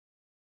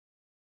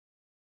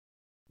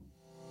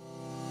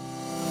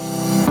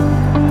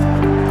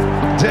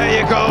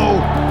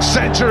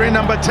Century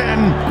number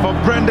 10 for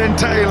Brendan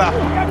Taylor.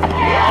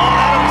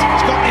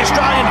 It's got the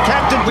Australian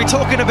captain. We're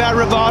talking about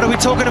Ravada. We're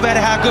talking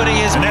about how good he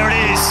is. And there it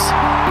is.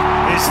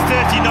 His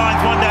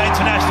 39th one-day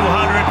international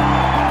 100.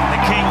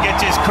 The King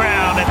gets his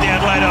crown at the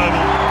Adelaide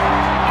Oval.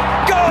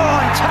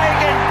 Gone,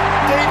 taken,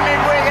 deep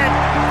mid-wicket.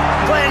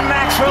 Glenn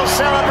Maxwell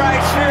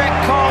celebrates. Virat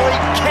Kohli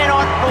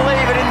cannot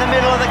believe it in the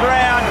middle of the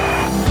ground.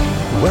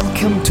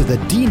 Welcome to the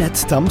DNet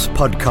Stumps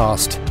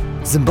podcast,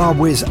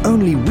 Zimbabwe's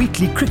only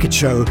weekly cricket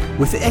show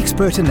with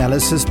expert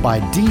analysis by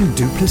Dean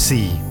du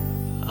Plessis.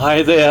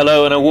 Hi there,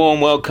 hello, and a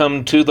warm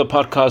welcome to the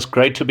podcast.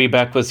 Great to be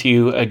back with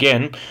you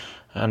again.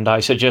 And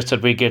I suggest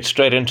that we get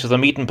straight into the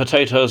meat and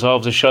potatoes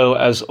of the show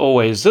as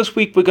always. This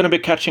week we're going to be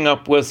catching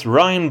up with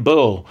Ryan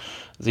Burl,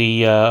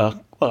 the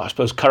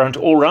current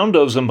all-rounder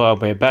of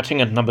Zimbabwe,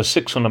 batting at number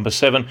 6 or number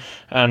 7,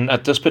 and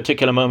at this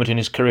particular moment in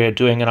his career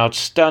doing an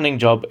outstanding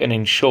job in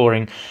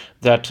ensuring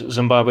that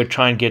Zimbabwe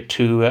try and get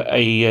to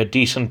a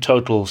decent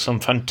total.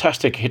 Some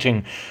fantastic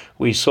hitting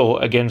we saw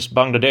against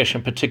Bangladesh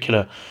in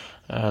particular.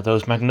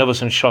 Those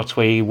magnificent shots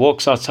where he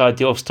walks outside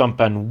the off stump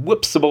and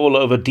whips the ball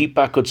over deep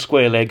backward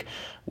square leg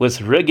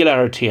with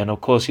regularity, and of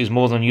course he's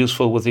more than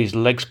useful with his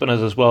leg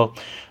spinners as well.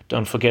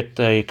 Don't forget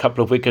the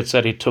couple of wickets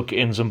that he took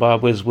in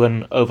Zimbabwe's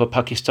win over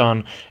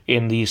Pakistan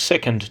in the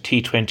second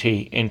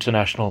T20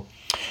 international.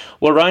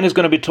 Well, Ryan is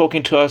going to be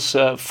talking to us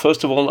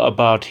first of all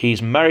about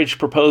his marriage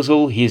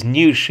proposal, his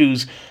new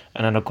shoes,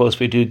 and then of course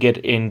we do get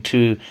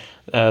into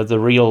the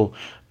real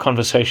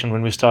conversation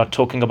when we start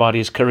talking about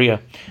his career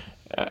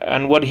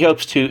and what he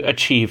hopes to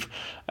achieve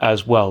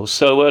as well.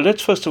 So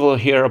let's first of all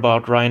hear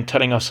about Ryan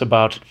telling us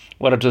about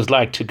what it is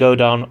like to go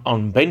down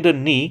on bended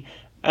knee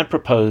and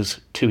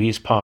propose to his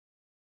partner.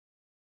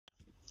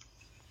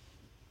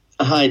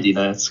 Hi,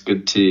 Dina. It's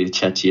good to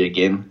chat to you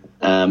again.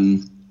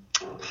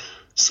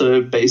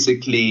 So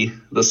basically,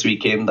 this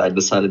weekend I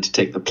decided to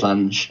take the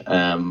plunge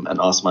and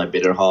ask my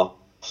better half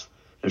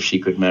if she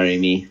could marry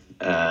me.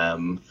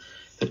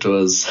 It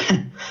was...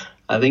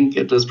 I think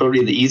it was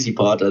probably the easy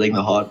part. I think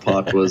the hard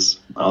part was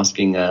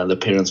asking the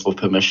parents for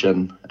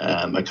permission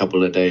a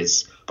couple of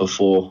days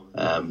before.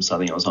 So I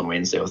think it was on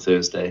Wednesday or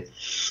Thursday.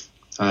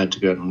 I had to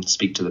go and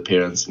speak to the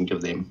parents and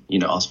give them,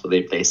 ask for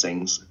their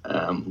blessings.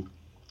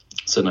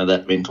 So no,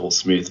 that went all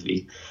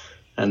smoothly.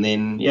 And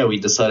then, we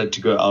decided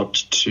to go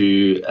out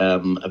to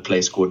a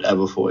place called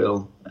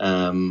Aberfoyle.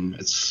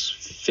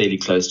 It's fairly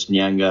close to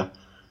Nyanga.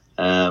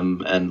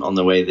 And on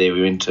the way there,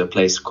 we went to a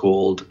place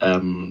called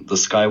the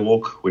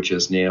Skywalk, which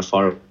is near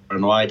Far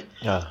and Wide.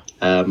 Yeah.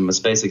 It's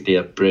basically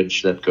a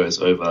bridge that goes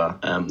over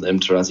the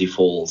Mtarazi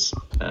Falls.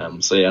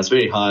 It's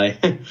very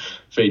high,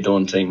 very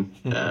daunting.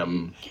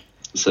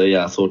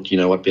 I thought,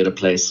 what better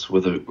place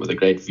with a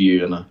great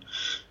view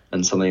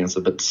and something that's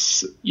a bit,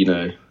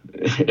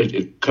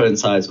 it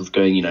coincides with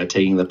going,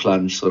 taking the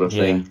plunge sort of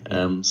thing.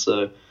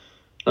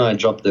 I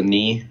dropped the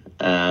knee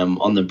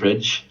on the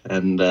bridge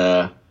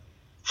and...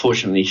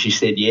 Fortunately, she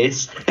said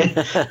yes.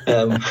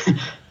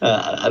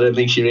 I don't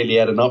think she really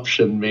had an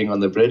option being on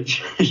the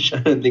bridge. I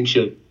don't think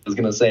she was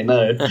going to say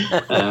no.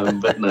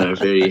 But no,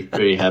 very,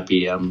 very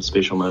happy,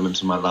 special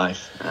moment in my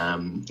life.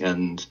 And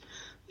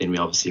then we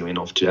obviously went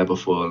off to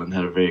Aberfoyle and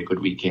had a very good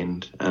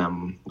weekend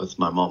with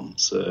my mom.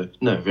 So,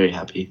 no, very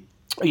happy.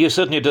 You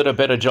certainly did a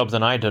better job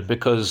than I did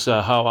because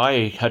how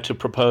I had to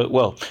propose...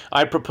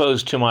 I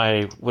proposed to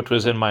what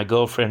was in my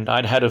girlfriend.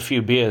 I'd had a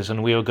few beers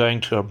and we were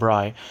going to a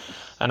braai.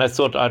 And I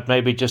thought I'd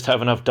maybe just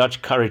have enough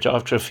Dutch courage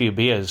after a few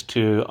beers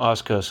to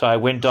ask her. So I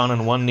went down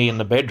on one knee in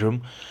the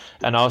bedroom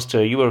and asked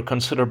her. You were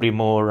considerably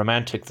more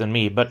romantic than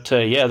me. But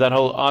that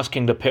whole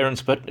asking the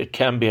parents bit, it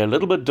can be a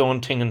little bit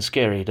daunting and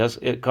scary,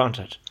 can't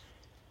it?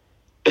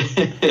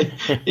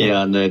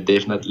 Yeah, no,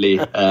 definitely.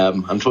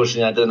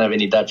 Unfortunately, I didn't have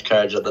any Dutch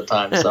courage at the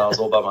time, so I was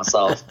all by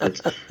myself. But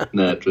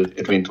no,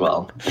 it went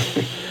well.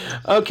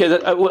 Okay,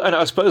 and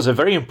I suppose a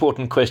very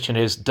important question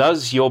is,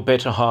 does your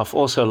better half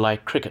also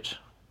like cricket?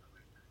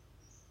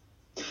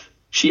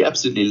 She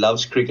absolutely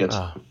loves cricket.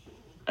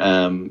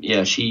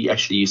 She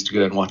actually used to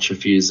go and watch a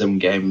few Zim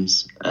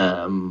games,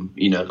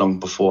 long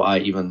before I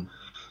even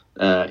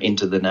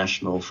entered the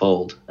national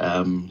fold.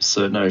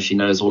 She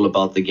knows all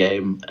about the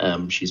game.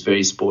 She's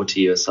very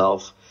sporty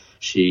herself.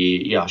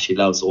 She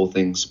loves all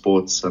things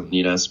sports. And,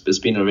 it's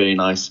been a very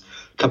nice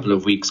couple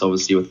of weeks,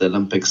 obviously, with the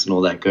Olympics and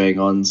all that going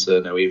on.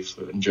 So, we've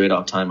enjoyed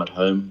our time at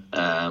home.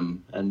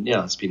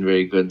 It's been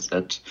very good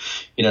that,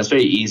 it's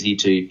very easy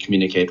to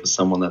communicate with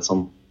someone that's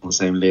on the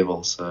same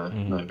level, so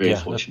very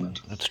fortunate.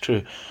 That's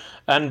true.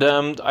 And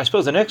I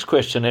suppose the next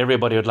question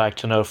everybody would like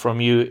to know from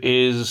you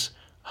is,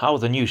 how are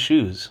the new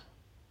shoes?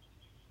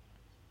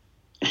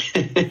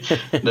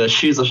 The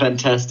shoes are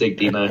fantastic,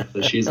 Dino.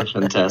 The shoes are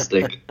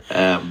fantastic.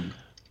 I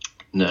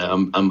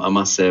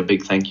must say a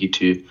big thank you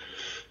to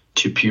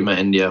Puma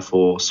India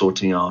for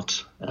sorting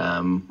out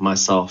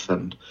myself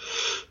and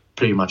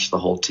pretty much the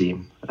whole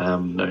team.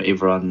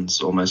 Everyone's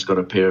almost got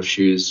a pair of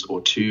shoes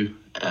or two,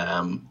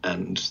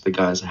 and the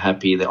guys are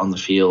happy. They're on the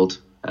field.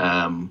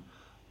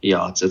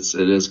 It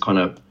is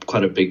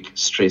quite a big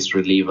stress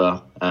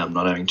reliever,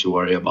 not having to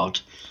worry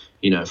about,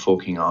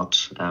 forking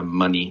out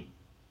money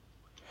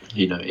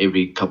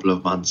every couple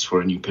of months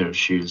for a new pair of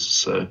shoes.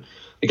 So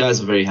the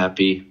guys are very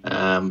happy,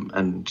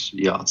 and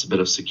it's a bit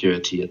of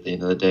security at the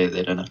end of the day.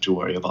 They don't have to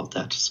worry about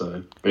that.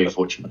 So very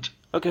fortunate.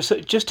 Okay, so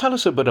just tell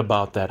us a bit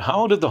about that.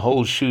 How did the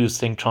whole shoes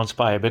thing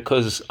transpire?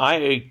 Because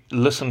I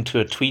listened to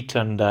a tweet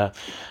and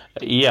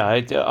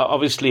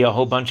obviously a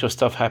whole bunch of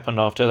stuff happened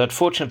after that.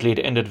 Fortunately, it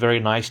ended very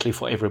nicely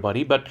for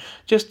everybody. But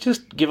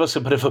just give us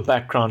a bit of a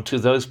background to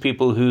those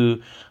people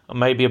who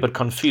may be a bit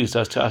confused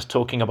as to us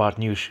talking about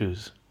new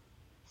shoes.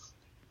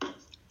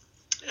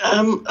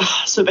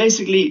 So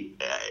basically,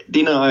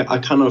 I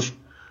kind of,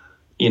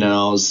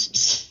 I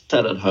was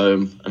sat at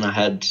home and I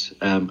had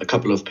a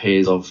couple of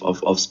pairs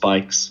of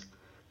spikes.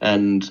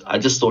 And I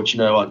just thought,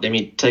 let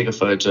me take a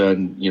photo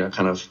and,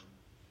 kind of,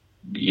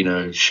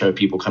 show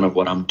people kind of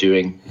what I'm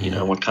doing,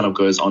 what kind of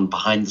goes on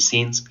behind the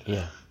scenes.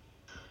 Yeah.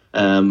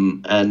 I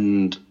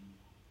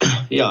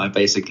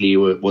basically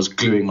was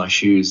gluing my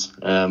shoes,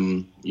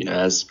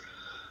 as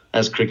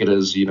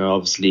cricketers,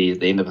 obviously at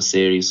the end of a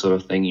series sort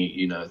of thing,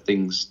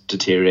 things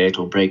deteriorate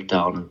or break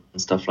down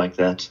and stuff like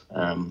that.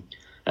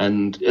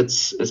 And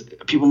it's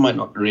people might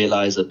not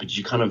realize it, but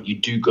you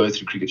do go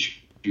through cricket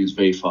shoes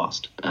very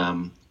fast.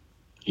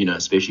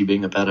 Especially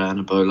being a batter and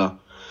a bowler,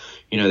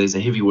 there's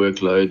a heavy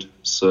workload.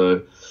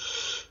 So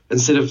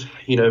instead of,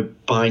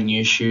 buying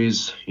new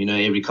shoes,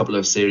 every couple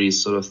of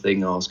series sort of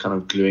thing, I was kind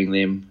of gluing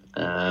them.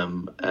 I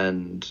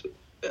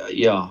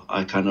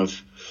kind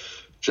of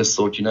just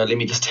thought, let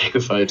me just take a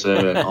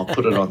photo and I'll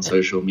put it on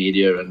social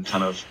media and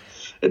kind of,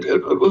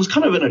 it was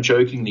kind of in a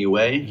jokingly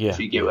way, if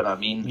you get what I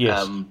mean.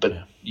 Yes.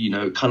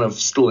 Kind of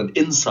still an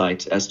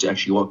insight as to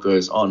actually what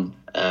goes on.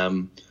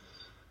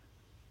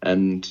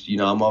 And,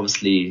 I'm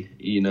obviously,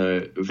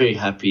 very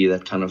happy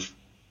that kind of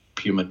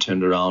Puma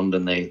turned around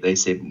and they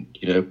said,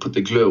 put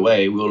the glue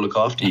away, we'll look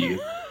after you.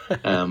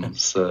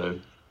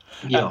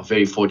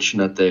 Very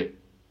fortunate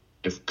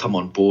they've come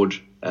on board.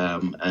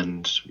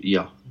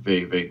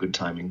 Very, very good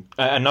timing.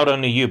 And not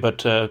only you, but,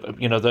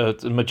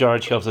 the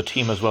majority of the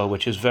team as well,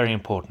 which is very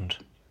important.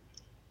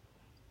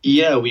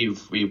 Yeah,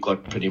 we've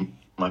got pretty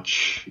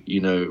much,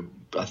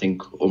 I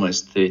think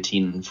almost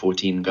 13,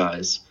 14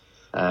 guys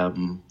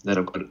that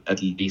have got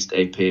at least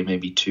a pair,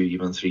 maybe 2,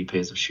 even 3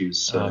 pairs of shoes.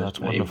 So that's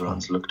wonderful.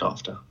 Everyone's looked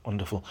after.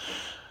 Wonderful.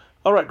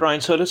 All right, Ryan,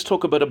 so let's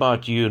talk a bit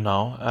about you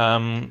now.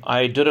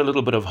 I did a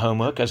little bit of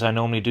homework, as I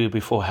normally do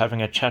before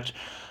having a chat,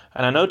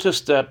 and I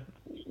noticed that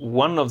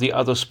one of the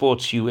other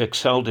sports you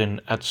excelled in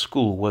at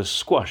school was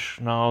squash.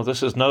 Now,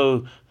 this is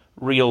no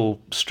real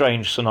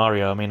strange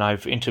scenario. I mean,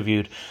 I've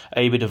interviewed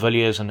A.B. de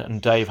Villiers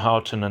and Dave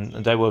Houghton,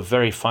 and they were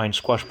very fine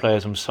squash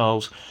players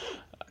themselves.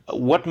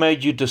 What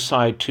made you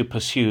decide to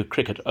pursue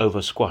cricket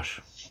over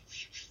squash?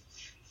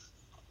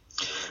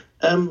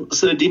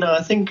 So, Dino,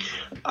 I think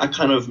I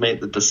kind of made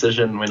the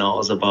decision when I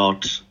was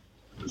about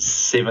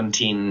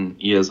 17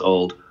 years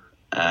old.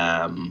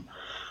 I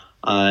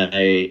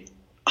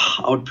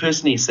would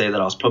personally say that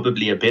I was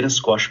probably a better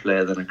squash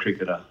player than a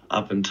cricketer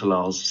up until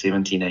I was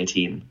 17,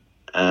 18.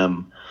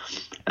 And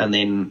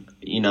then,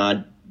 when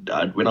I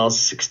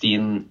was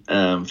 15,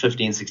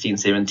 16,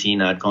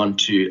 17, I'd gone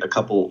to a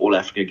couple All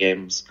Africa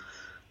Games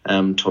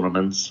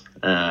tournaments.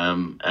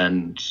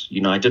 And,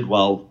 I did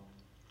well,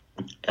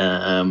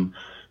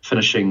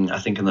 finishing, I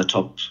think, in the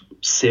top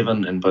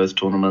 7 in both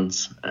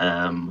tournaments.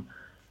 And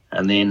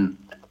then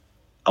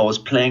I was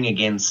playing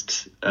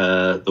against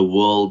the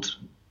world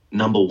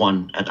number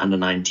 1 at under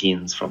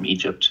 19s from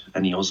Egypt,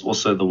 and he was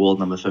also the world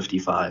number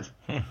 55.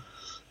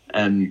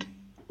 And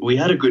we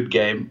had a good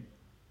game,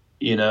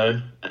 he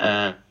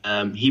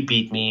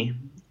beat me,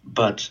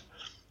 but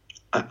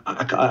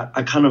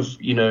I kind of,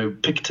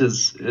 picked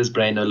his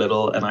brain a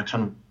little, and I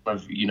kind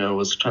of,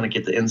 was trying to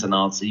get the ins and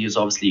outs. He was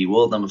obviously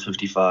world number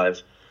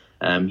 55.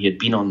 He had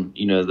been on,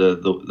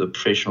 the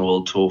professional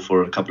world tour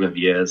for a couple of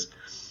years.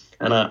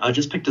 And I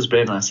just picked his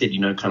brain and I said,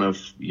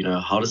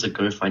 how does it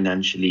go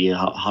financially?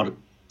 How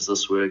does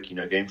this work,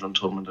 going from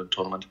tournament to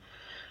tournament?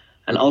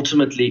 And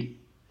ultimately,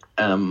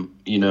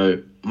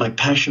 my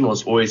passion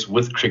was always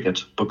with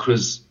cricket,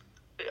 because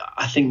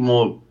I think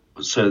more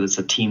so it's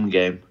a team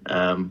game.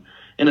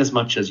 In as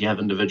much as you have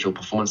individual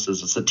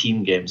performances, it's a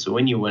team game. So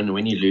when you win,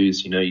 when you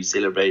lose, you're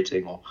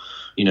celebrating, or,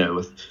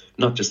 with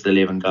not just the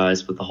 11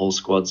 guys, but the whole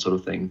squad sort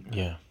of thing.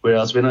 Yeah.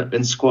 Whereas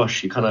in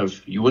squash,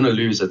 you win or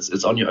lose,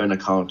 it's on your own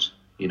account.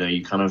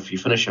 You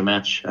finish your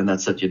match and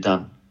that's it, you're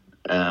done.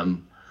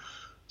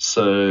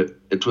 So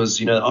it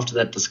was, after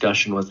that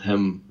discussion with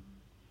him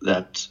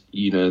that,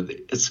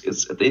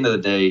 it's at the end of the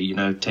day,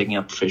 taking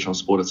up professional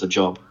sport, it's a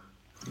job.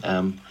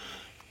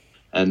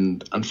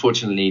 And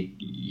unfortunately,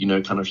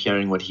 kind of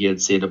hearing what he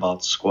had said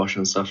about squash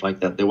and stuff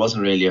like that, there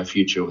wasn't really a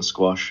future with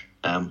squash,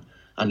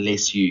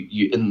 unless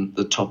you're in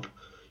the top,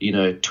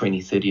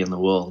 20, 30 in the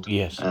world.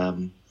 Yes.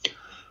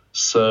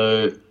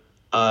 So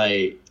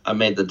I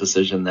made the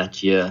decision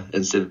that year,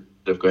 instead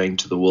of going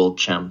to the world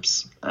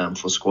champs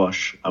for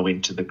squash, I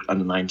went to the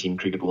under-19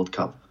 Cricket World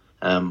Cup,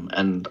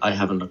 and I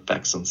haven't looked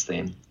back since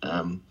then.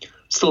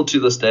 Still to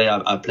this day,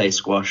 I play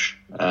squash.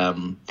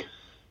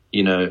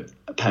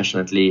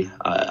 passionately.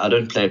 I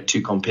don't play it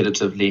too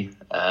competitively,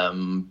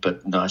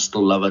 but no, I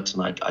still love it,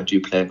 and I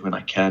do play it when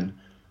I can,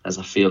 as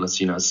I feel it's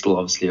it's still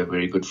obviously a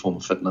very good form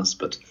of fitness.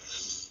 But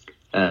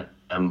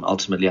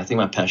ultimately, I think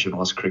my passion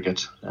was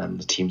cricket and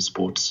the team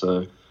sport,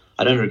 so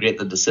I don't regret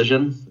the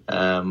decision.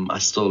 I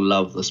still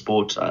love the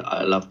sport.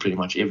 I love pretty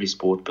much every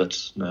sport, but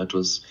no, it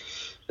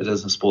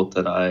is a sport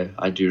that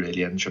I do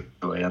really enjoy,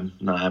 and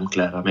no, I'm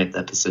glad I made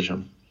that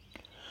decision.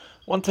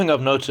 One thing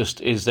I've noticed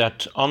is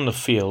that on the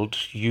field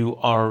you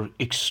are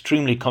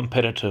extremely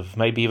competitive,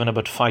 maybe even a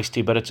bit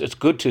feisty, but it's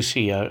good to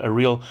see a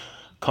real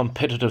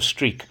competitive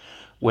streak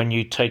when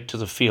you take to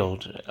the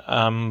field.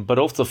 But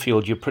off the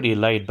field you're pretty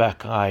laid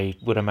back, I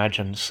would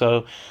imagine.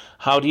 So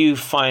how do you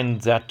find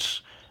that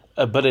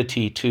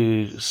ability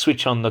to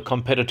switch on the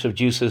competitive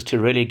juices, to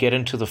really get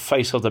into the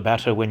face of the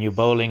batter when you're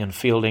bowling and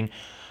fielding,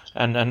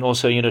 and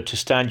also to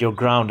stand your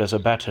ground as a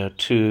batter,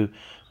 to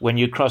when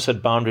you cross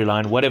that boundary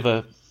line,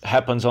 whatever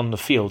happens on the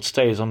field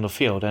stays on the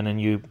field, and then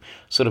you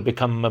sort of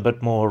become a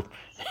bit more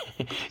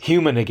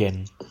human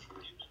again?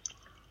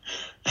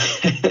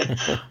 I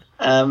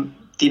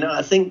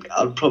think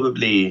I'll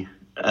probably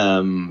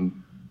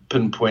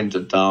pinpoint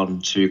it down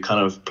to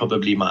kind of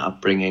probably my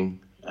upbringing,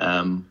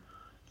 the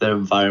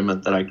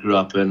environment that I grew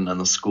up in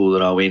and the school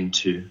that I went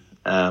to.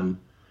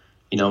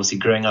 Obviously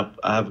growing up,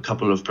 I have a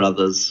couple of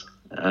brothers,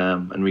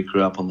 and we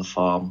grew up on the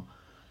farm.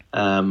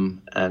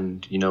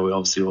 And we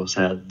obviously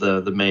also had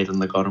the maid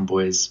and the Garden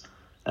Boys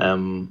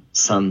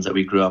sons that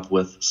we grew up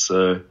with.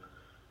 So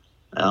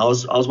I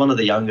was one of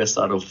the youngest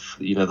out of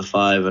the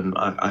five, and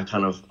I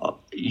kind of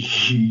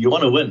you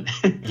want to win.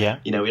 Yeah.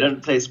 We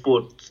don't play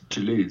sport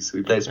to lose;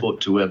 we play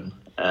sport to win.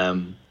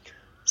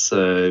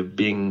 So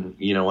being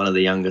one of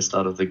the youngest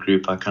out of the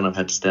group, I kind of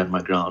had to stand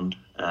my ground.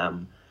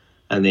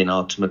 And then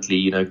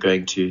ultimately,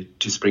 going to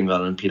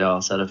Springvale and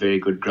Peterhouse had a very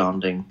good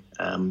grounding.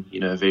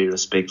 Very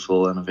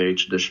respectful and a very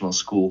traditional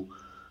school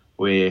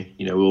where,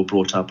 we were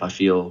brought up, I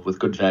feel, with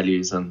good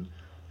values and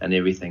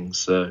everything.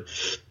 So,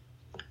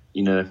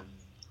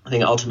 I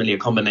think ultimately a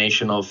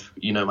combination of,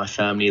 my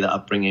family, the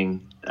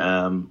upbringing,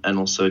 and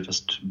also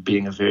just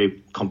being a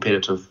very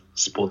competitive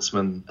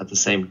sportsman at the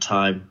same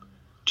time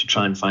to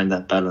try and find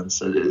that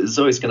balance. It's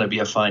always going to be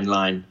a fine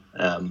line,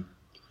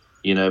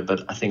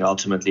 but I think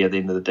ultimately at the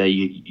end of the day,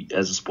 you,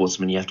 as a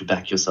sportsman, you have to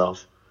back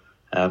yourself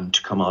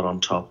to come out on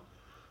top.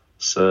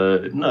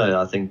 So, no,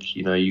 I think,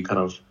 you kind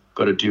of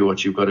got to do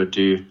what you've got to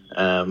do.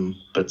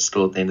 But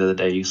still, at the end of the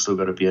day, you still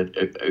got to be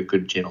a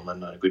good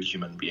gentleman, a good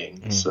human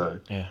being.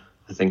 Yeah.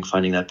 I think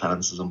finding that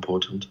balance is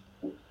important.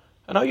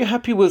 And are you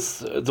happy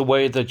with the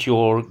way that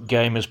your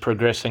game is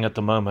progressing at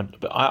the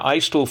moment? I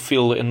still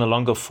feel in the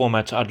longer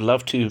formats, I'd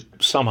love to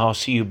somehow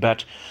see you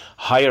bat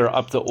higher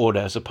up the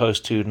order as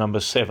opposed to number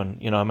 7.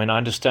 I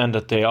understand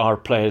that there are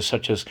players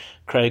such as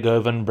Craig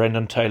Irvin,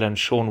 Brendan Taylor and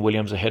Sean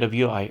Williams ahead of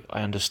you. I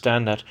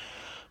understand that.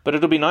 But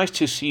it'll be nice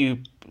to see you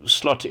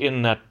slot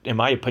in that, in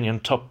my opinion,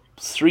 top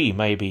 3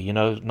 maybe.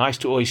 Nice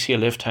to always see a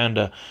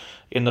left-hander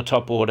in the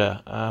top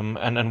order,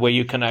 and where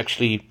you can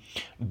actually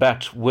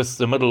bat with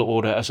the middle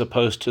order as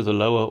opposed to the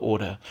lower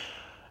order,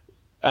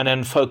 and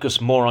then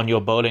focus more on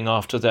your bowling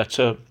after that.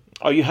 So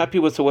are you happy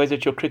with the way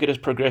that your cricket is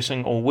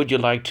progressing, or would you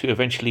like to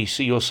eventually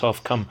see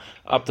yourself come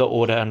up the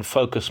order and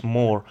focus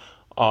more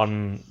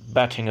on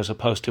batting as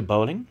opposed to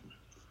bowling?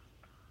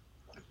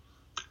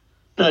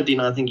 No,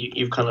 Dino, I think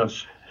you've kind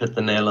of hit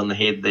the nail on the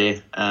head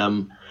there.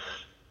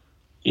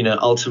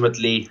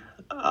 Ultimately,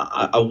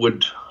 I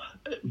would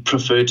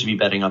prefer to be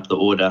batting up the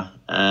order.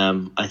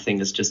 I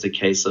think it's just a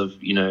case of,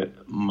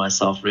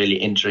 myself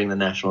really entering the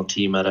national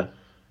team at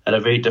a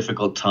very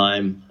difficult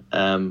time,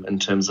 in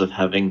terms of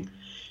having,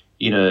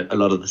 a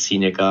lot of the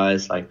senior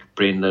guys like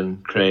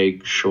Brendan,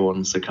 Craig,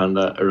 Sean,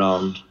 Secunda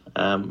around.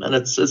 And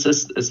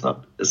it's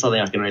nothing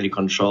I can really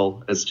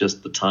control. It's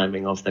just the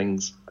timing of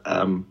things.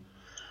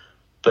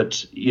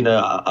 But,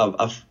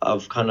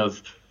 I've kind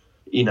of,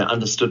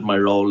 understood my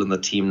role in the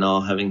team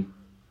now, having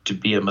to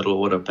be a middle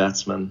order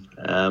batsman,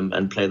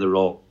 and play the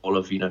role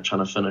of,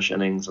 trying to finish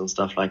innings and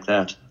stuff like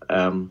that.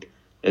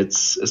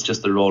 It's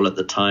just the role at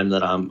the time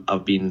that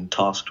I've been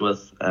tasked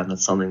with, and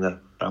it's something that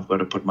I've got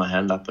to put my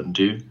hand up and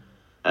do.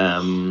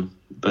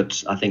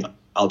 But I think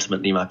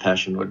ultimately my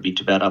passion would be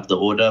to bat up the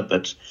order,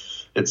 but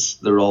it's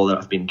the role that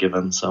I've been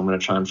given, so I'm going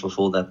to try and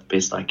fulfill that the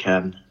best I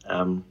can.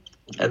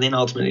 And then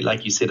ultimately,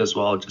 like you said as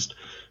well, just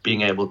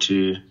being able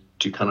to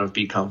kind of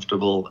be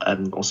comfortable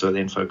and also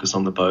then focus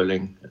on the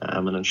bowling,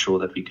 and ensure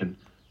that we can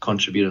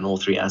contribute in all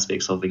 3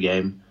 aspects of the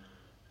game.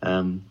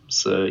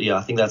 So, yeah,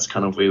 I think that's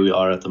kind of where we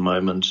are at the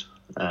moment.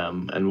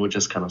 And we'll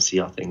just kind of see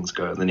how things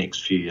go in the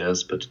next few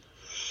years. But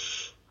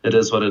it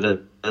is what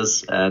it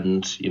is.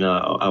 And,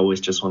 I always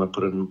just want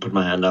to put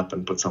my hand up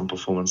and put some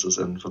performances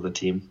in for the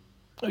team.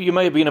 You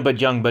may have been a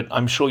bit young, but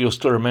I'm sure you'll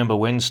still remember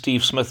when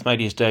Steve Smith made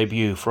his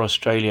debut for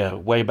Australia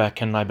way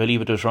back in, I believe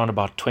it was around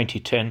about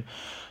 2010.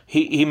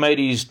 He made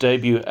his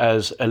debut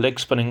as a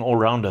leg-spinning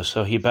all-rounder,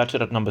 so he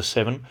batted at number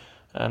 7,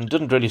 and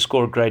didn't really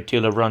score a great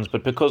deal of runs.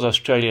 But because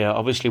Australia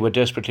obviously were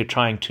desperately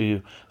trying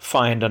to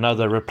find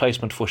another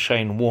replacement for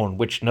Shane Warne,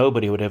 which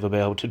nobody would ever be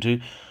able to do,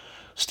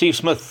 Steve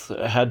Smith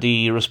had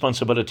the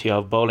responsibility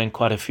of bowling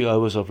quite a few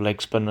overs of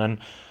leg spin, and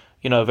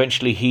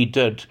eventually he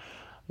did,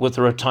 with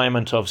the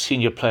retirement of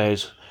senior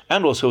players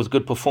and also with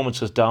good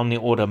performances down the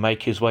order,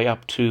 make his way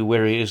up to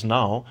where he is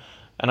now.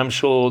 And I'm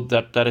sure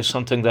that is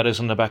something that is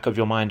in the back of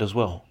your mind as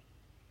well.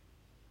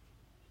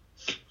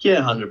 Yeah,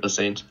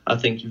 100%. I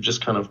think you've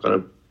just kind of got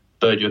to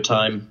bide your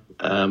time.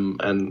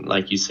 And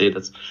like you said,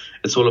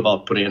 it's all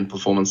about putting in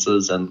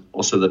performances and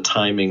also the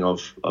timing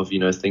of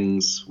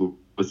things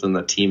within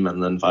the team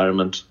and the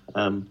environment.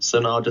 So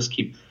now I'll just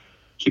keep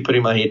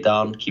putting my head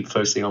down, keep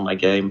focusing on my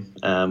game,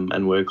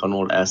 and work on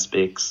all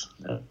aspects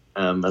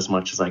as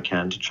much as I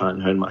can to try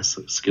and hone my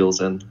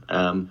skills in.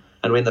 And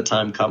when the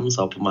time comes,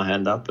 I'll put my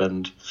hand up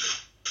and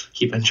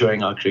keep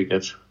enjoying our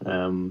cricket.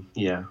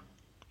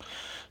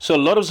 So a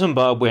lot of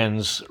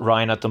Zimbabweans,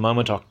 Ryan, at the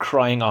moment are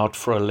crying out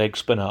for a leg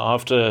spinner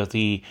after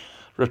the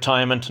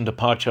retirement and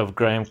departure of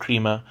Graham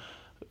Creamer.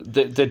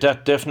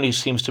 That definitely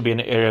seems to be an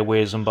area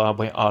where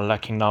Zimbabwe are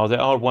lacking now. There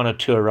are one or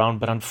two around,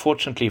 but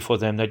unfortunately for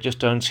them, they just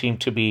don't seem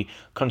to be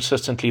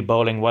consistently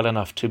bowling well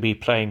enough to be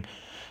playing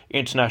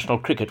international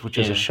cricket, which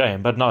is a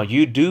shame. But now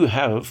you do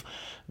have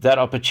that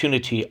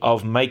opportunity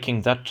of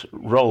making that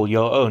role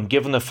your own,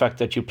 given the fact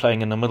that you're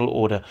playing in the middle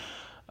order.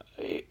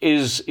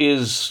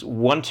 Is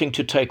wanting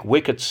to take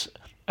wickets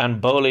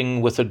and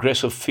bowling with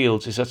aggressive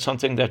fields, is that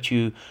something that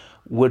you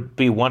would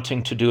be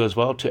wanting to do as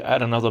well, to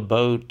add another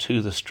bow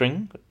to the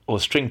string, or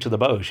string to the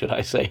bow, should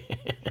I say?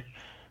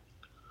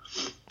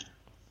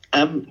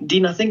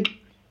 Dean, I think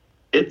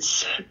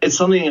it's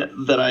something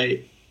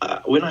that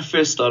when I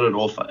first started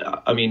off,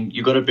 I mean,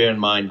 you got to bear in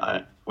mind,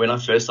 when I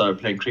first started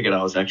playing cricket,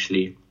 I was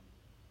actually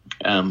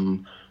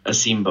a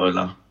seam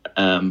bowler.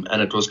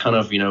 And it was kind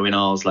of, when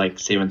I was like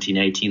 17,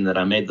 18 that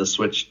I made the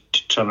switch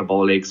to trying to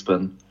bowl leg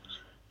spin.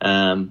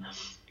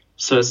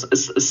 So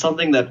it's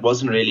something that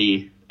wasn't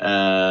really,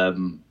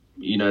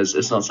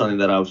 it's not something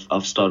that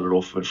I've started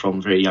off with from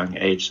a very young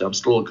age. So I'm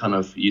still kind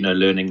of,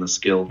 learning the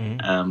skill.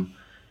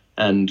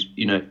 And,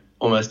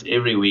 almost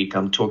every week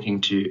I'm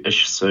talking to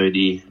Ish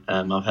Sodhi.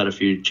 I've had a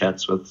few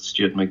chats with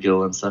Stuart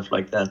McGill and stuff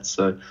like that.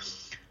 So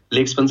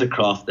leg spin's a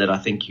craft that I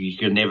think you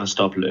can never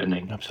stop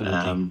learning.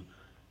 Absolutely.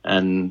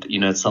 And,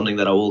 it's something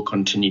that I will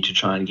continue to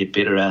try and get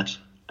better at.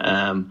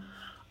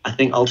 I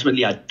think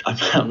ultimately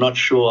I'm not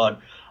sure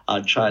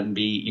I'd try and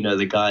be,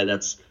 the guy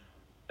that's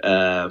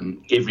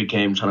every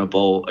game trying to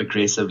bowl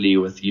aggressively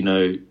with,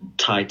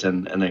 tight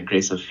and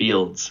aggressive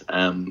fields.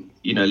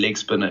 Leg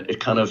spin,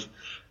 it kind of,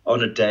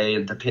 on a day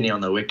and depending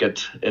on the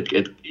wicket,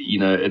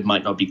 it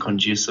might not be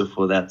conducive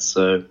for that.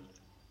 So,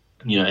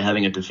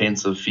 having a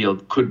defensive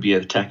field could be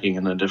attacking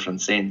in a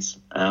different sense.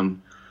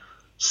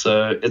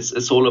 So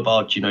it's all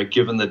about,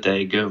 given the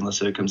day, given the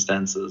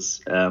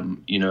circumstances,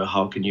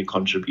 how can you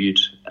contribute,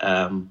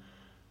 and,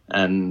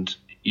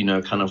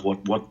 kind of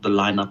what the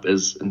lineup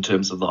is in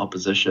terms of the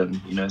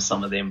opposition.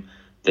 Some of them,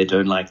 they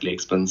don't like leg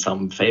spin,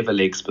 some favor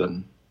leg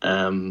spin,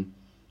 and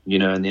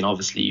then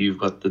obviously you've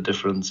got the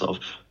difference of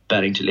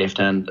bowling to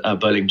left-handers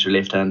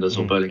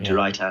or bowling to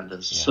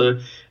right-handers. Yeah. So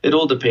it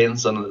all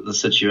depends on the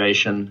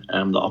situation,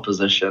 the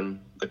opposition,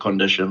 the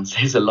conditions.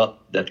 There's a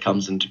lot that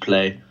comes into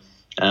play.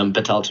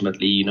 But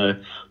ultimately,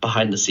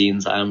 behind the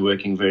scenes, I am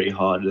working very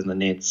hard in the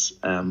nets.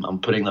 I'm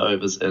putting the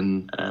overs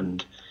in,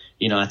 and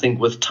I think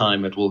with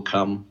time it will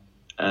come.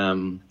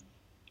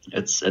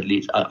 It's at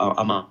least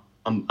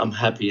I'm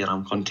happy and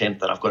I'm content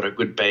that I've got a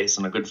good base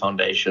and a good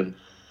foundation.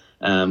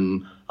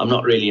 I'm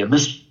not really a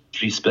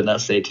mystery spinner,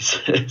 so to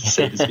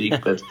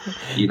speak, but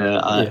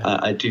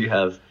I do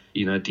have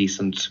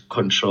decent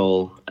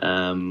control.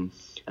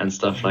 And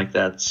stuff like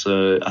that.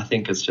 So I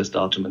think it's just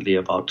ultimately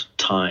about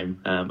time,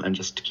 and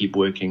just to keep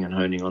working and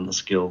honing on the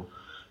skill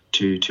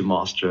to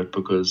master it,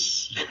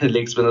 because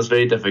leg spin is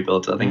very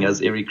difficult. I think,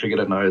 as every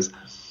cricketer knows,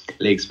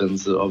 leg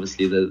spins are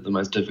obviously the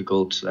most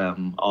difficult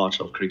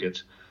art of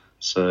cricket.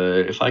 So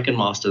if I can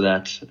master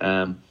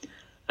that,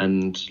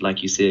 and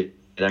like you said,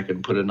 I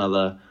can put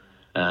another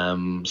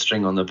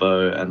string on the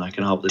bow and I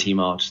can help the team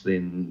out,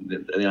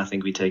 then I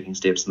think we're taking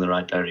steps in the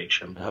right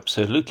direction.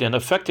 Absolutely. And the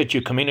fact that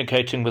you're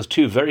communicating with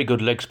two very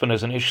good leg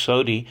spinners, and Ish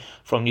Sodhi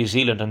from New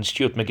Zealand and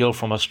Stuart McGill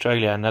from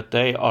Australia, and that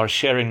they are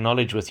sharing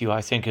knowledge with you,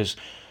 I think is,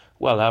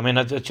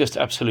 it's just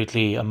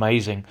absolutely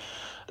amazing.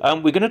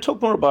 We're going to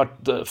talk more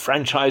about the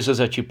franchises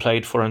that you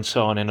played for and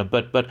so on in a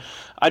bit, but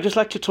I'd just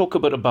like to talk a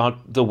bit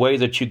about the way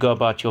that you go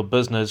about your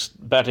business,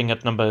 batting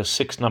at number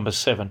 6, number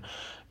 7.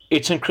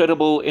 It's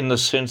incredible in the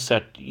sense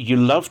that you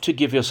love to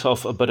give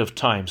yourself a bit of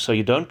time. So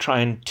you don't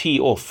try and tee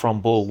off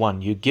from ball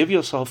 1. You give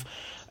yourself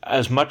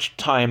as much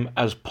time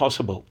as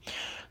possible.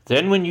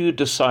 Then when you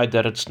decide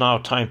that it's now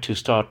time to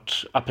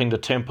start upping the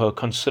tempo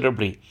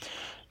considerably,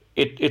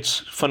 it's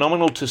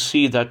phenomenal to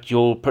see that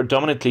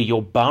predominantly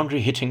your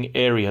boundary hitting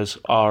areas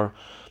are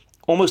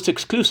almost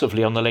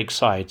exclusively on the leg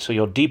side. So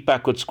your deep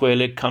backward square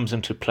leg comes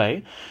into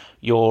play.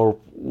 Your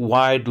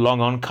wide long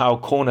on cow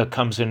corner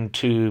comes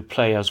into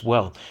play as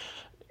well.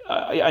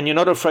 and you're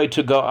not afraid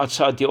to go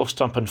outside the off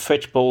stump and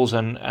fetch balls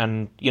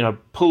and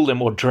pull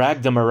them or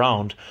drag them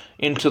around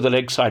into the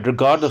leg side,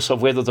 regardless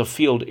of whether the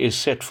field is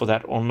set for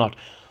that or not.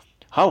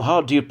 How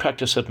hard do you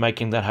practice at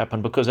making that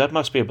happen? Because that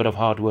must be a bit of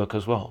hard work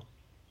as well.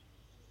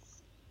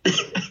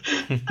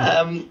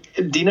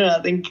 Dino,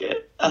 I think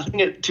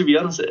to be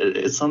honest,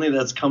 it's something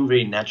that's come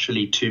very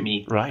naturally to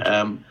me. Right.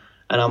 And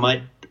I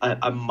might,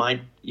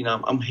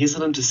 I'm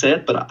hesitant to say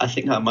it, but I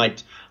think I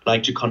might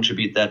like to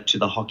contribute that to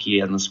the hockey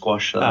and the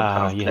squash that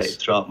I've kind of played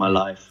throughout my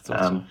life.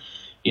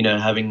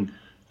 Having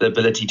the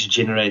ability to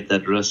generate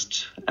that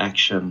wrist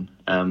action,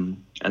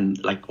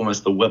 and like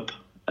almost the whip,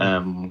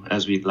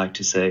 as we'd like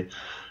to say,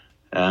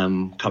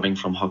 coming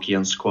from hockey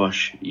and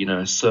squash,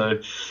 so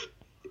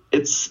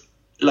it's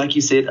like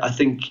you said, I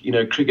think,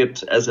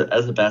 cricket as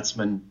a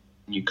batsman,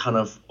 you kind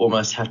of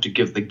almost have to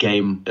give the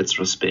game its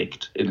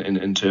respect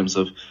in terms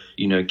of,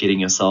 getting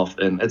yourself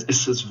in.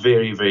 It's just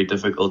very, very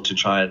difficult to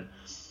try and,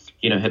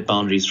 hit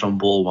boundaries from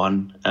ball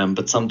one.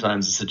 But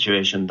sometimes the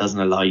situation doesn't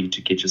allow you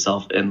to get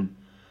yourself in.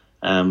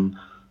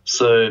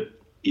 So,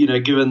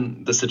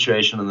 given the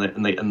situation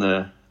in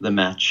the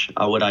match,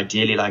 I would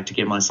ideally like to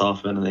get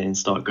myself in and then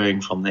start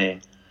going from there.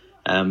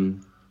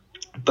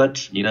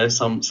 But,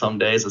 some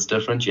days it's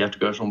different. You have to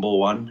go from ball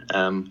one.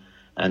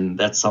 And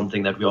that's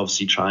something that we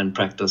obviously try and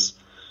practice,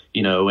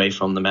 away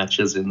from the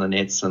matches in the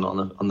nets and on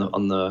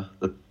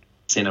the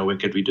center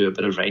wicket. We do a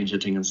bit of range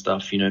hitting and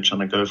stuff, trying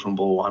to go from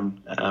ball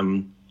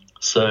one.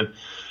 So,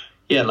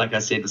 yeah, like I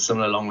said, it's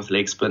similar along with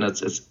leg spin.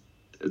 It's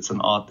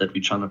an art that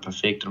we're trying to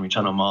perfect and we're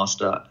trying to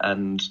master.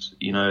 And,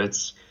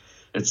 it's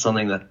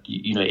something that,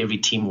 every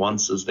team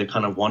wants, is they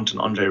kind of want an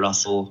Andre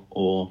Russell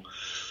or,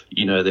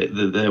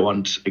 they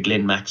want a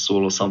Glenn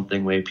Maxwell or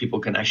something where people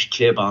can actually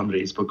clear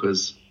boundaries,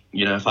 because,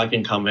 if I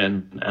can come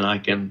in and I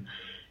can,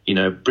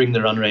 bring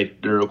the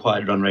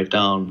required run rate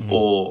down,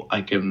 or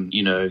I can,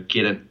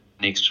 get an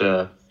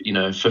extra,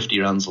 50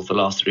 runs off the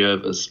last 3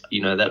 overs,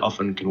 that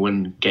often can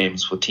win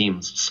games for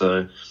teams.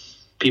 So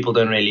people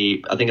don't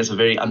really, I think it's a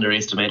very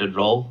underestimated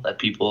role that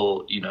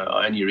people,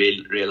 are only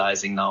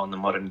realizing now in the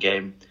modern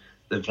game,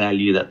 the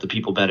value that the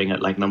people batting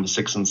at like number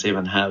 6 and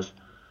 7 have.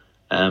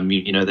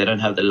 They don't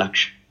have the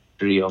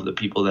luxury of the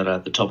people that are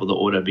at the top of the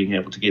order being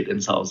able to get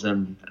themselves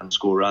in and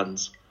score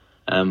runs.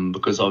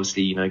 Because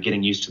obviously,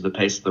 getting used to the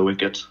pace of the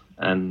wicket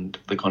and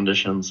the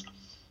conditions.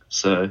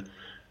 So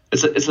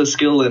it's a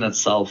skill in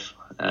itself,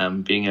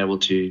 being able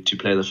to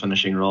play the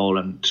finishing role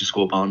and to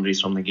score boundaries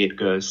from the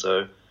get-go.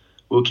 So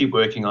we'll keep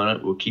working on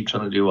it. We'll keep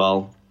trying to do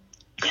well.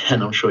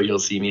 And I'm sure you'll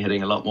see me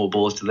hitting a lot more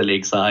balls to the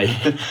leg side.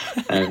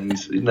 And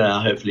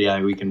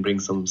hopefully we can bring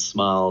some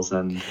smiles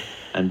and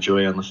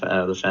joy on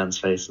the fans'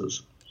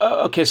 faces.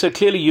 Okay, so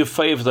clearly you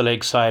favour the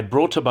leg side,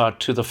 brought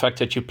about to the fact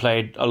that you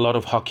played a lot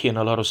of hockey and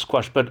a lot of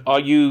squash. But are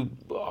you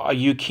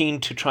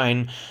keen to try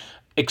and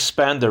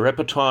expand the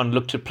repertoire and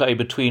look to play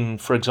between,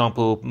 for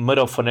example,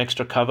 mid-off for an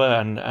extra cover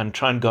and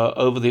try and go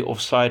over the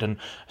offside and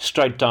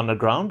straight down the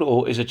ground?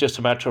 Or is it just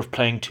a matter of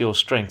playing to your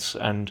strengths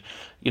and,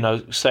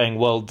 saying,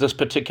 well, this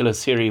particular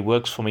theory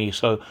works for me,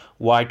 so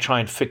why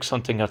try and fix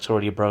something that's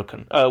already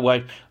broken? Wrong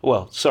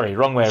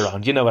way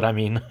around. You know what I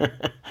mean?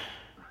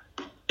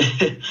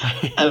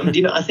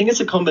 I think it's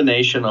a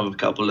combination of a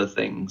couple of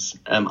things.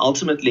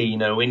 Ultimately,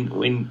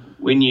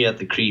 when you're at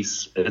the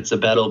crease, it's a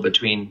battle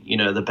between,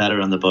 the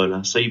batter and the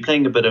bowler. So you're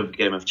playing a bit of a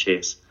game of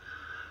chess.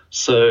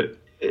 So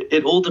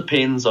it all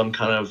depends on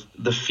kind of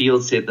the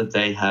field set that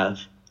they have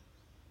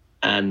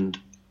and,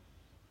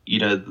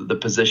 the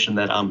position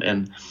that I'm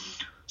in.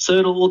 So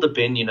it'll all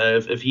depend,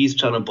 if he's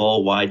trying to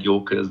bowl wide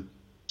Yorkers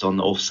on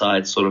the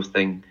offside sort of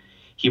thing,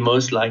 he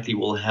most likely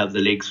will have the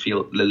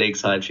leg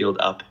side field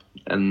up.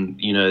 And,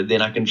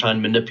 then I can try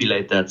and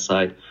manipulate that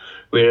side.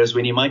 Whereas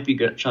when you might be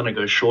trying to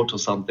go short or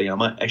something, I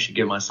might actually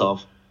give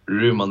myself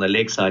room on the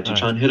leg side to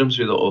try and hit him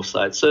through the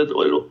offside. So it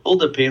all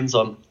depends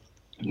on,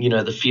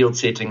 the field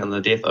setting and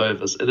the death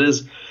overs. It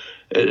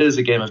is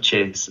a game of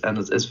chess, and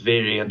it's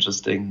very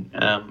interesting.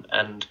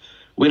 And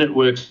when it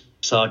works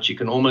out, you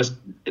can almost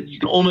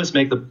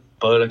make the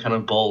bowler kind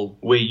of bowl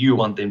where you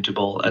want them to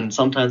bowl. And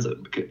sometimes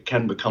it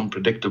can become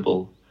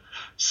predictable.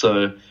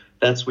 So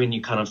that's when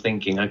you're kind of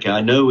thinking, okay,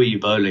 I know where you're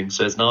bowling,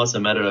 so it's a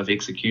matter of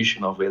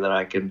execution of whether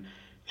I can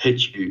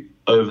hit you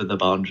over the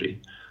boundary.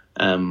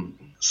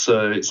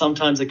 So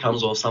sometimes it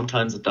comes off,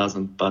 sometimes it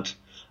doesn't, but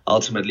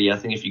ultimately I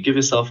think if you give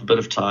yourself a bit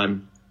of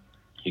time,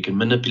 you can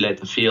manipulate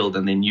the field,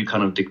 and then you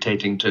kind of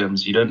dictating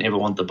terms. You don't ever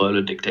want the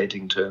bowler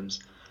dictating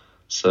terms.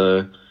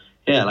 So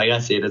yeah, like I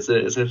said, it's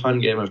a fun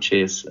game of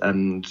chess,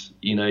 and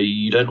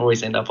you don't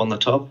always end up on the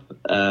top,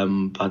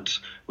 but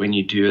when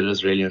you do, it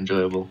is really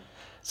enjoyable.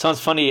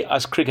 Sounds funny,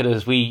 us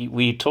cricketers,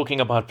 we're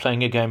talking about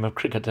playing a game of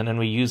cricket, and then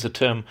we use the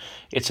term,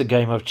 it's a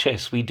game of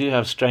chess. We do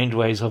have strange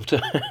ways of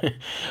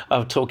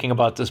of talking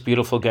about this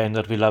beautiful game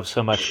that we love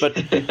so much. But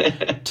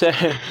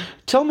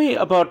tell me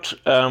about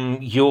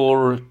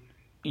your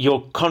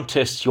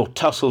contests, your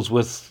tussles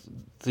with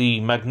the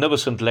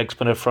magnificent leg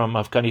spinner from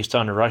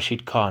Afghanistan,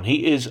 Rashid Khan.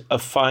 He is a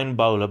fine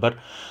bowler, but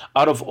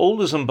out of all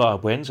the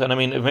Zimbabweans, and I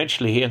mean,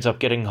 eventually he ends up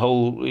getting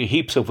whole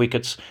heaps of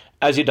wickets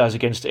as he does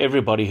against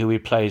everybody who he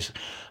plays.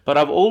 But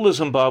of all the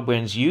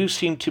Zimbabweans, you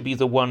seem to be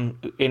the one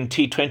in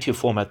T20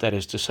 format, that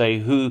is to say,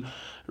 who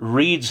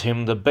reads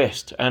him the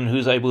best and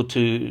who's able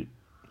to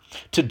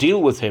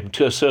deal with him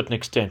to a certain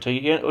extent.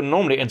 He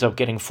normally ends up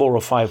getting 4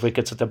 or 5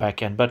 wickets at the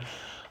back end. But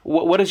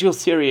what is your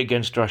theory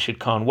against Rashid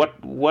Khan?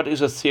 What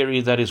is a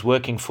theory that is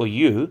working for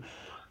you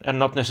and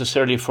not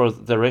necessarily for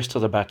the rest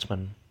of the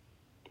batsmen?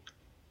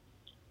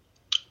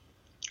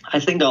 I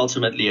think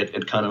ultimately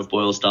it kind of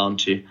boils down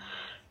to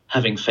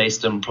having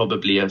faced him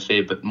probably a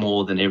fair bit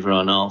more than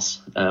everyone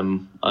else. I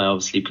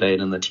obviously played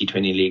in the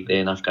T20 league there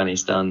in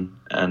Afghanistan,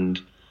 and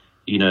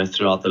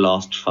throughout the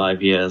last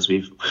 5 years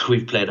we've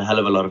played a hell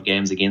of a lot of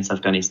games against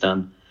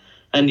Afghanistan,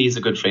 and he's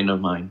a good friend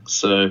of mine.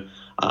 So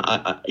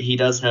he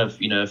does have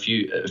a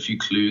few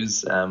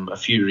clues, a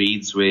few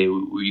reads where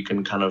you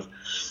can kind of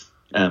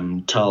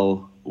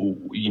tell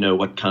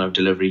what kind of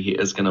delivery he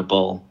is going to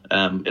bowl.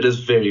 It is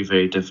very,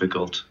 very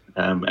difficult,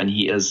 and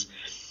he is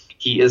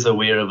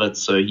aware of it,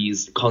 so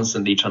he's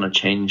constantly trying to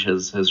change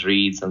his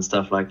reads and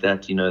stuff like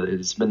that.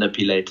 He's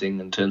manipulating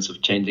in terms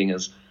of changing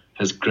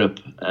his grip.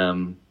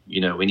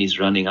 When he's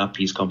running up,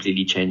 he's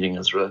completely changing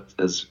his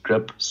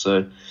grip.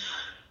 So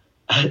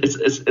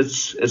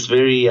it's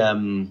very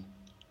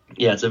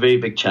it's a very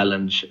big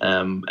challenge,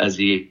 as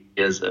he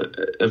is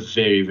a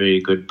very, very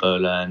good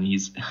bowler, and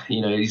he's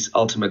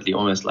ultimately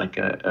almost like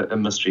a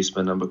mystery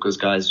spinner, because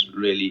guys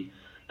really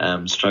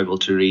struggle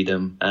to read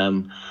him.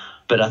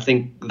 But I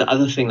think the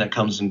other thing that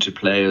comes into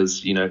play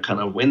is, kind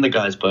of when the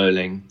guy's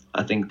bowling,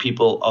 I think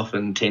people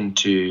often tend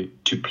to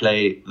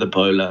play the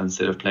bowler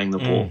instead of playing the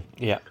ball.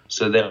 Yeah.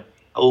 So they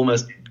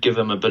almost give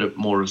him a bit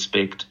more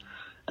respect,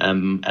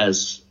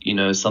 as,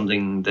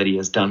 something that he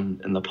has done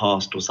in the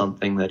past or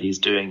something that he's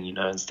doing,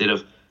 instead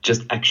of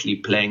just actually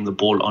playing the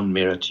ball on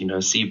merit,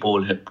 see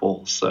ball, hit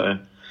ball. So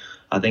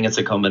I think it's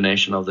a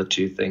combination of the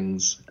two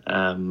things.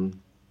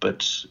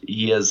 But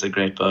he is a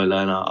great bowler,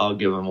 and I'll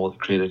give him all the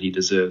credit he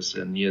deserves,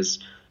 and he is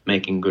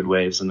making good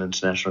waves in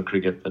international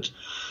cricket. But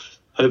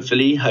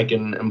hopefully I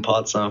can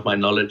impart some of my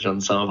knowledge on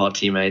some of our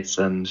teammates,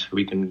 and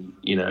we can,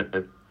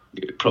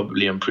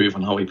 probably improve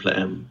on how we play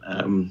him.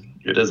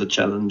 It is a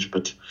challenge,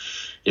 but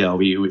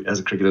we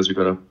as cricketers, we've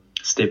got to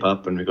step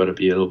up and we've got to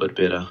be a little bit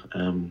better.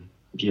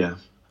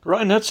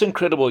 Ryan, that's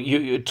incredible.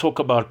 You talk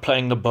about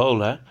playing the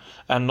bowler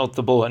and not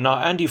the bowler. Now,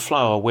 Andy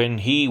Flower, when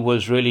he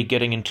was really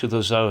getting into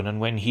the zone and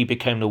when he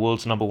became the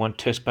world's #1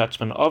 test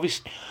batsman,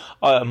 obviously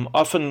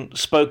often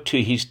spoke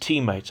to his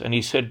teammates, and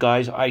he said,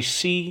 guys, I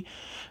see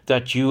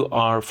that you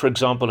are, for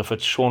example, if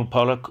it's Sean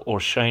Pollock or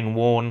Shane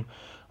Warne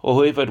or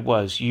whoever it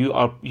was, you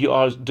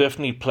are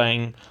definitely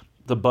playing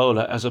the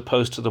bowler as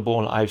opposed to the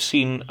ball. I've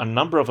seen a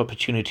number of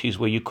opportunities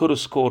where you could have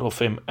scored off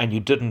him and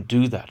you didn't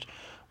do that.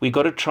 We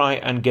got to try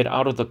and get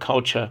out of the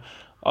culture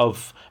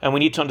of, and we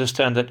need to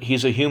understand that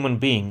he's a human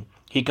being.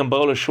 He can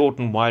bowl a short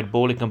and wide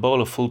ball, he can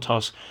bowl a full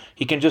toss,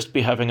 he can just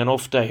be having an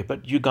off day.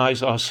 But you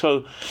guys are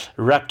so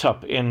wrapped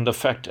up in the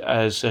fact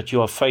as that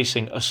you are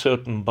facing a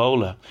certain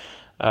bowler,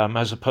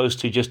 as opposed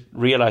to just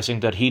realizing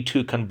that he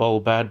too can bowl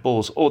bad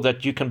balls, or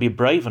that you can be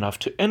brave enough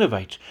to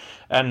innovate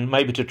and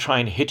maybe to try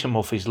and hit him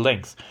off his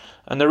length.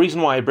 And the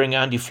reason why I bring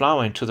Andy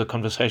Flower into the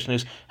conversation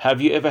is,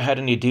 have you ever had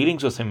any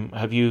dealings with him?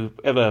 Have you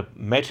ever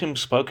met him,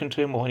 spoken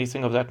to him, or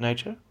anything of that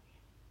nature?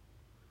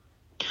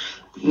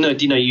 No,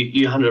 Dino,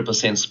 you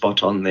 100%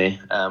 spot on there.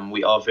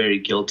 We are very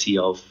guilty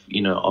of,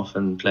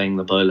 often playing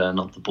the bowler and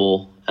not the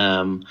ball.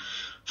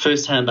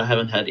 Firsthand, I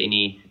haven't had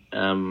any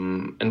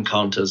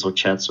encounters or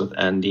chats with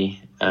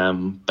Andy,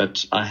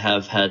 but I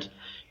have had,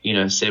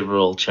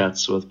 several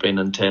chats with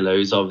Brendan Taylor,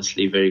 who's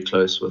obviously very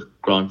close with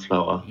Grant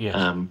Flower. Yes.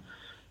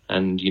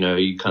 And,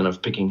 you kind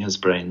of picking his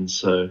brains.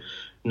 So,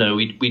 no,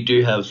 we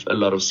do have a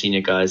lot of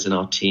senior guys in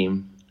our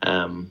team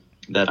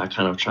that I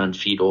kind of try and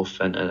feed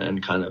off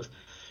and kind of,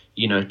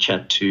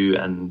 chat to.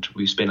 And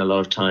we spend a lot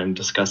of time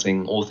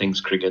discussing all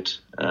things cricket.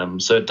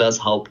 So it does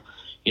help,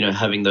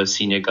 having those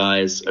senior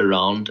guys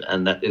around.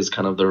 And that is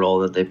kind of the role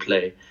that they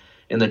play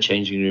in the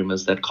changing room,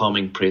 is that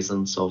calming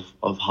presence of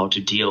how to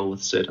deal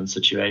with certain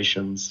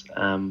situations.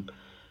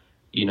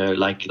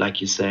 Like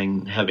you're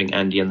saying, having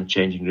Andy in the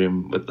changing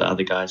room with the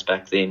other guys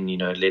back then,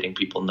 letting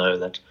people know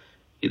that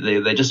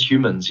they're just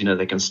humans,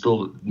 they can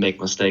still make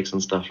mistakes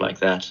and stuff like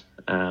that.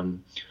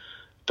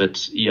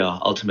 But yeah,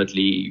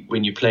 ultimately,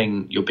 when you're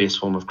playing your best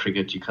form of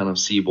cricket, you kind of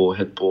see ball,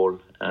 hit ball.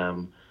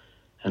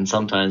 And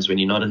sometimes when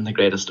you're not in the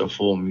greatest of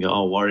form, you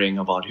are worrying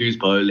about who's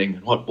bowling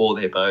and what ball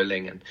they're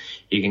bowling, and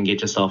you can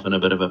get yourself in a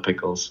bit of a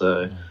pickle.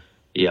 So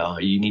yeah,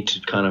 you need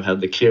to kind of have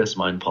the clearest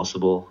mind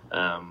possible.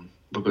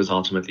 Because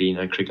ultimately,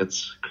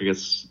 cricket's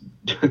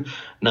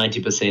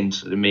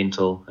 90%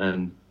 mental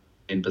and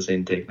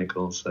 10%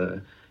 technical.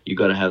 So you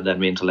got to have that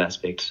mental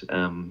aspect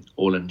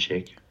all in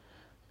check.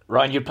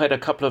 Ryan, you played a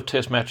couple of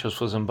test matches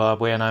for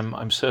Zimbabwe, and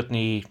I'm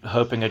certainly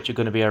hoping that you're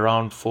going to be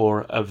around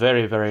for a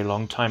very, very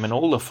long time in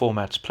all the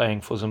formats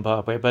playing for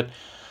Zimbabwe. But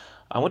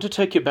I want to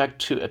take you back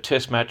to a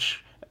test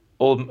match,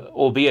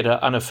 albeit an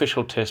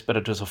unofficial test, but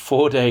it was a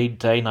 4-day,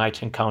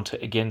 day-night encounter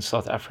against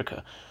South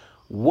Africa.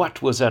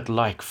 What was that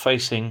like,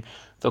 facing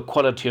the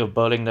quality of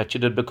bowling that you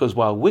did, because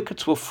while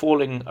wickets were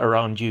falling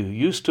around you,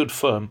 you stood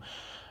firm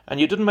and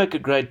you didn't make a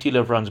great deal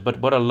of runs. But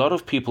what a lot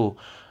of people,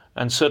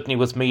 and certainly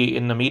with me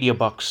in the media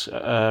box,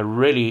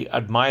 really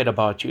admired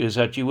about you is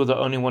that you were the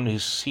only one who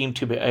seemed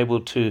to be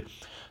able to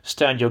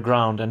stand your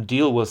ground and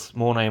deal with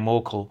Morne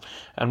Morkel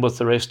and with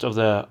the rest of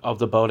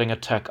the bowling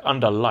attack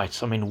under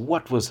lights. I mean,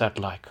 what was that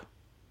like?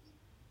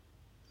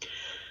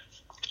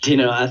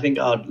 Dino, I think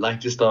I'd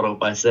like to start off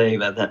by saying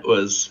that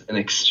was an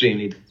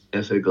extremely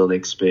difficult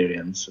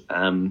experience.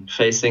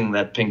 Facing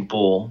that pink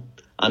ball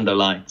under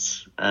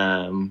lights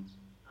in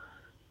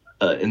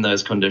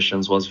those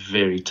conditions was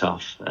very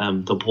tough.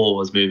 The ball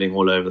was moving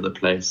all over the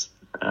place.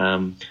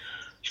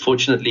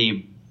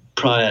 Fortunately,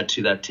 prior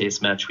to that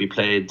test match, we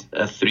played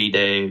a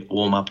 3-day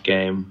warm-up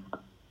game.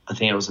 I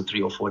think it was a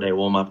 3 or 4-day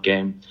warm-up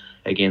game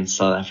against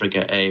South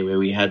Africa A, where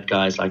we had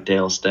guys like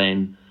Dale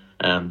Steyn,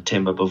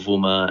 Themba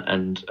Bavuma,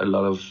 and a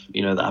lot of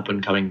the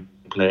up-and-coming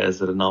players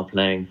that are now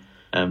playing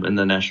in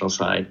the national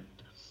side.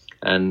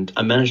 And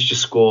I managed to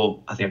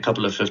score, I think, a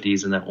couple of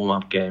 50s in that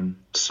warm-up game.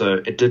 So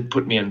it did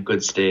put me in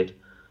good stead.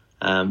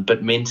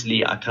 But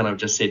mentally, I kind of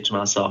just said to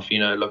myself,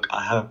 look,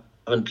 I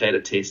haven't played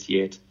a test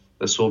yet.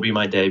 This will be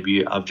my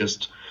debut. I've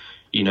just,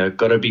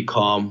 got to be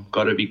calm,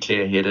 got to be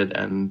clear-headed.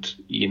 And,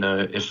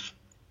 if,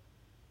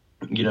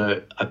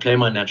 I play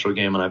my natural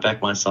game and I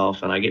back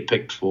myself and I get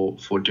picked for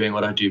doing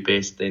what I do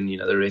best, then,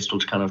 the rest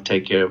will kind of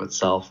take care of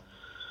itself.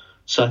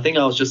 So I think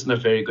I was just in a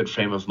very good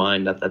frame of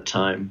mind at that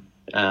time,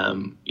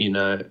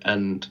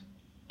 and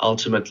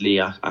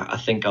ultimately I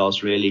think I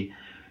was really,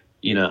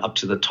 up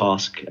to the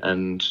task.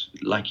 And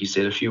like you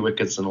said, a few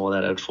wickets and all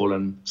that had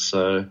fallen.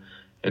 So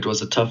it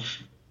was a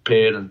tough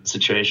period and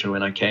situation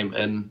when I came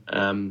in,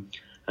 and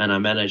I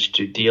managed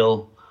to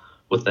deal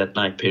with that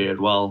night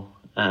period well.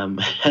 And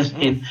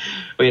then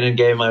went and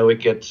gave my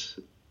wicket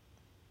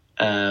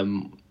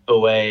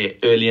away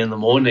early in the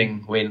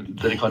morning when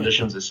the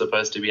conditions are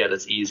supposed to be at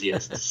its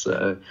easiest.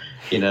 So,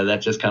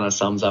 that just kind of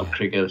sums up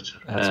cricket.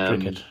 That's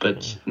cricket.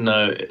 But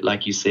no,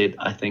 like you said,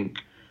 I think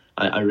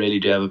I really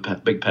do have a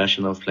big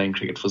passion of playing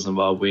cricket for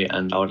Zimbabwe,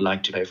 and I would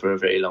like to play for a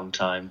very long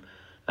time,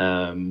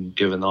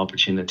 given the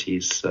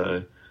opportunities.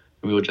 So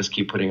we will just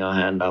keep putting our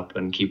hand up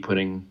and keep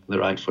putting the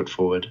right foot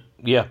forward.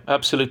 Yeah,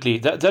 absolutely.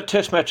 That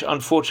test match,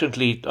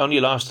 unfortunately, only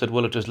lasted,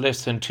 it was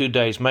less than 2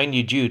 days,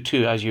 mainly due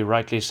to, as you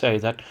rightly say,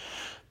 that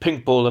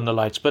pink ball and the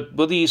lights. But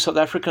were the South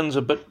Africans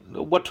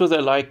what were they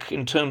like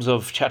in terms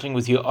of chatting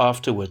with you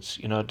afterwards?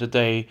 Did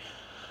they...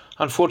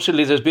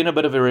 Unfortunately, there's been a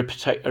bit of a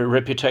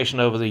reputation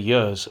over the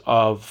years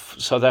of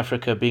South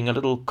Africa being a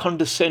little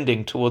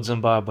condescending towards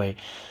Zimbabwe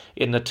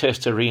in the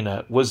test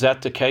arena. Was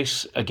that the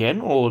case again,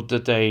 or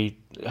did they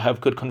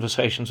have good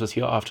conversations with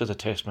you after the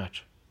test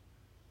match?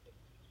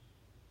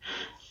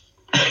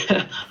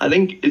 I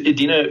think,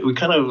 we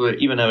kind of were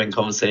even having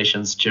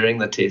conversations during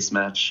the test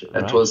match.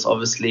 Right. It was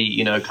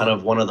obviously, kind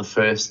of one of the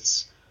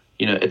firsts,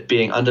 it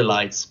being under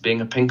lights,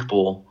 being a pink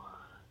ball,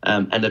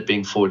 and it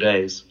being 4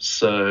 days.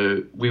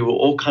 So we were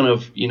all kind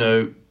of,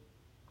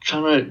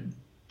 trying to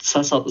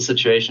suss out the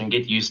situation,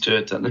 get used to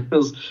it. And it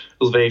was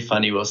very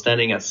funny. We were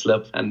standing at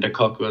slip and de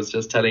Kock was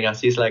just telling us,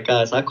 he's like,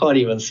 guys, I can't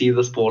even see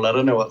this ball. I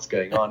don't know what's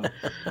going on.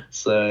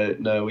 So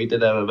no, we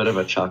did have a bit of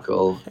a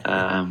chuckle.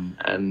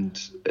 And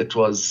it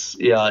was,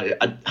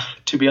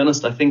 to be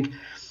honest, I think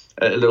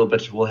a little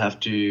bit we'll have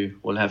to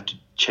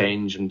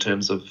change in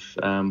terms of,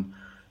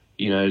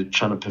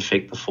 trying to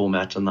perfect the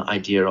format and the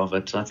idea of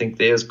it. I think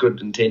there's good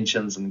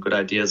intentions and good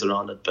ideas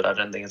around it, but I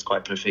don't think it's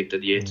quite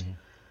perfected yet.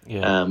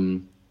 Yeah.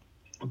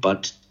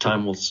 But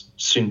time will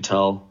soon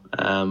tell.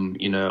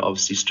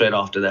 Obviously straight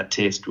after that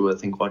test, we were, I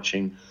think,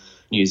 watching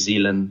New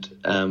Zealand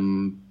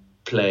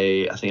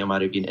play. I think it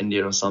might have been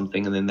India or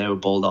something, and then they were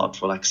bowled out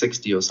for like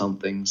 60 or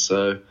something.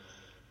 So,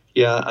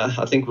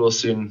 I think we'll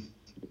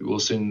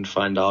soon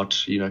find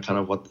out, kind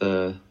of what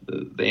the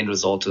end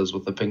result is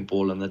with the pink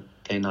ball and the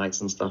day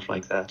nights and stuff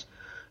like that.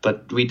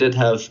 But we did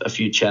have a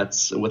few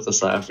chats with the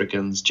South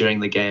Africans during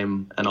the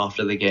game and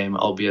after the game,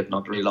 albeit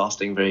not really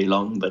lasting very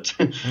long, but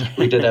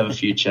we did have a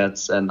few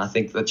chats. And I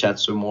think the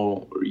chats were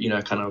more,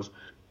 kind of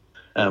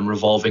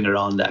revolving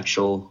around the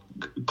actual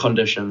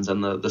conditions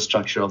and the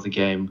structure of the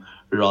game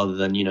rather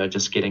than,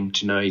 just getting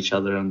to know each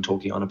other and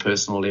talking on a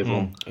personal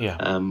level.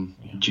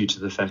 Due to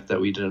the fact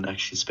that we didn't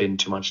actually spend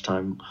too much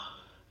time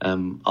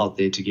out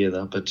there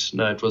together. But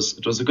no, it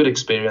was a good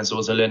experience. It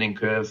was a learning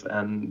curve,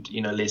 and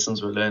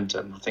lessons were learned,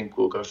 and I think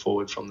we'll go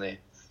forward from there.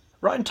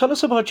 Ryan, tell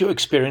us about your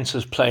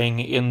experiences playing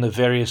in the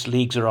various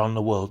leagues around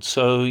the world.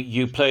 So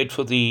you played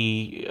for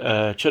the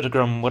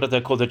Chittagong, what are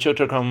they called? The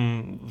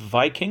Chittagong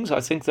Vikings,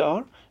 I think they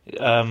are,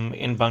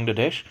 in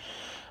Bangladesh.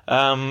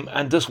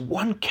 And this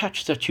one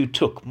catch that you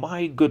took,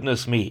 my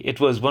goodness me, it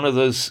was one of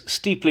those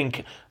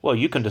steepling, well,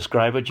 you can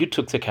describe it, you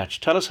took the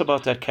catch. Tell us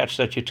about that catch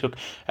that you took,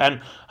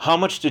 and how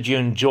much did you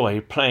enjoy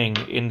playing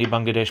in the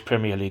Bangladesh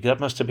Premier League? That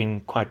must have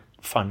been quite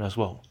fun as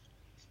well.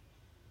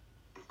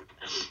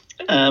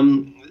 So I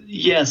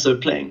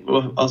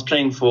was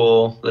playing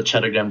for the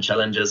Chittagong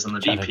Challengers in the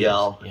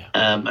BPL,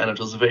 and it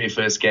was the very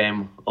first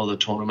game of the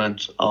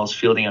tournament. I was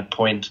fielding at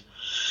point.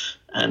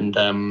 and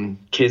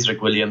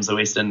Kesrick Williams, the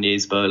West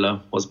Indies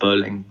bowler, was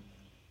bowling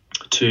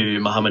to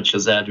Mohammad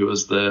Shahzad, who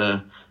was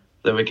the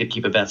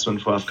wicketkeeper batsman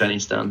for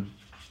Afghanistan.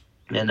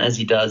 And as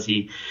he does,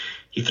 he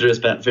threw his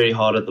bat very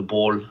hard at the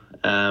ball,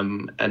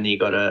 and he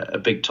got a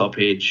big top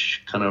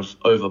edge kind of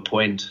over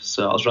point.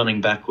 So I was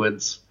running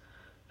backwards,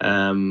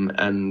 and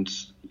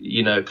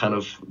kind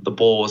of the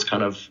ball was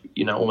kind of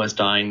almost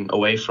dying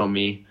away from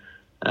me.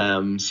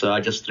 So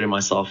I just threw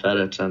myself at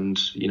it, and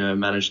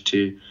managed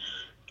to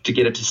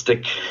get it to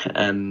stick,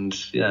 and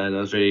it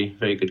was a very,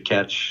 very good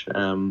catch.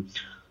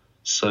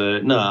 So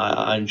no,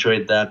 I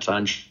enjoyed that. I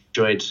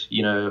enjoyed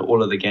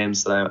all of the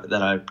games that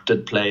I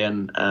did play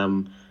in,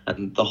 and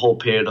the whole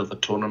period of the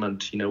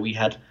tournament. We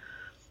had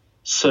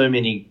so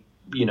many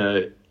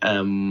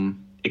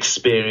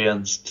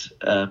experienced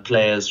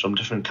players from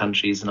different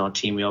countries in our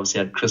team. We obviously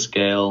had Chris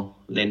Gale,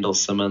 Lendl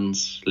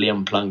Simmons,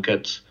 Liam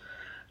Plunkett,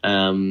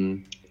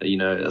 Asela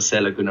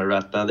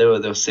Gunaratne. There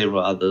were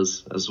several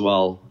others as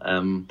well.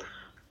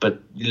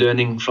 But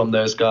learning from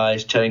those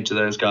guys, chatting to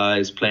those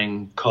guys,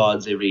 playing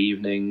cards every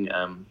evening,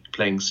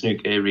 playing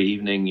snooker every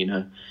evening,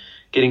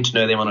 getting to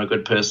know them on a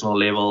good personal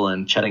level,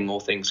 and chatting all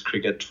things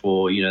cricket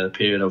for, the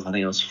period of, I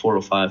think it was 4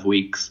 or 5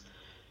 weeks.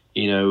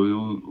 It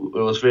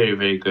was very,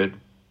 very good,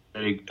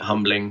 very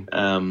humbling,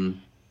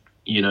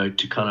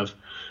 to kind of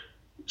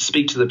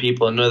speak to the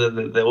people and know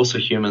that they're also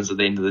humans at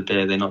the end of the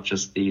day. They're not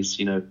just these,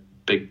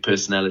 big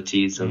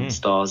personalities and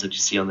stars that you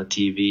see on the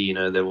TV.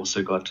 They've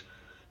also got,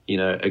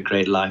 a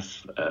great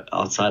life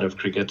outside of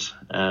cricket.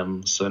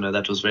 So no,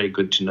 that was very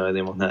good to know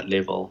them on that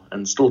level.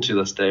 And still to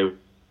this day,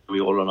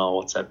 we all on our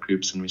WhatsApp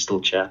groups and we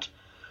still chat.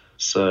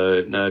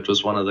 So no, it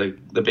was one of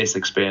the best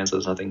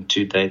experiences, I think,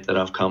 to date that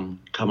I've come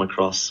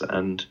across.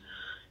 And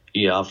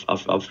yeah,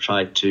 I've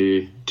tried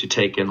to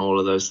take in all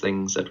of those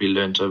things that we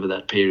learnt over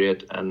that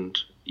period and,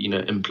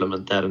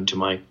 implement that into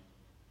my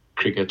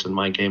cricket and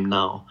my game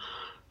now.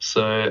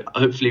 So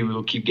hopefully we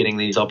will keep getting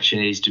these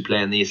opportunities to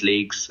play in these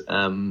leagues.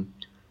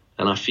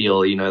 And I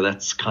feel,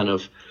 that's kind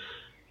of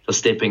the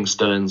stepping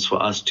stones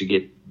for us to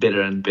get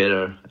better and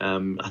better.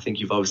 I think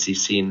you've obviously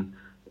seen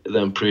the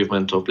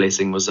improvement of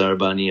Blessing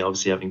Muzarabani,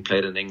 obviously having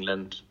played in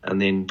England and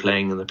then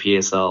playing in the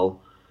PSL,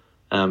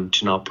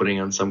 to now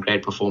putting on some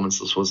great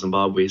performances for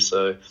Zimbabwe.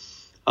 So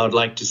I would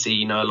like to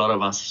see, a lot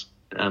of us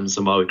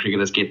Zimbabwe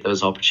cricketers get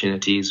those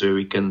opportunities where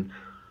we can,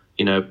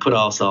 put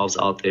ourselves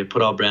out there,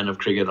 put our brand of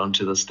cricket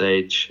onto the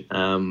stage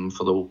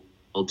for the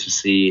world to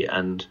see,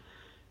 and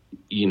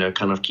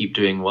kind of keep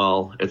doing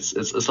well. It's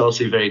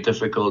obviously very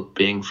difficult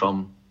being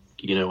from,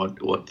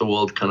 what the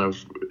world kind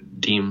of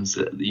deems,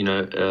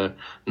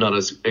 not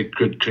as a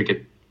good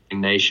cricket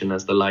nation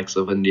as the likes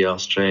of India,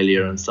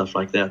 Australia and stuff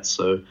like that.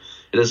 So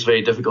it is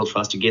very difficult for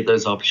us to get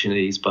those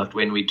opportunities, but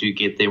when we do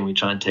get them, we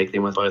try and take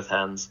them with both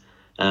hands,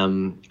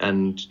 and,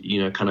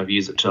 kind of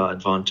use it to our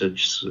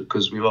advantage,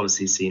 because we've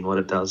obviously seen what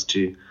it does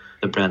to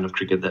the brand of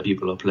cricket that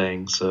people are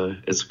playing. So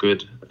it's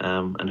good,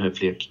 and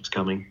hopefully it keeps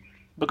coming.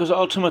 Because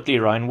ultimately,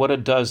 Ryan, what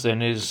it does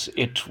then is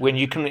when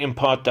you can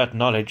impart that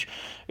knowledge,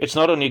 it's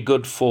not only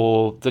good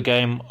for the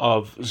game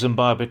of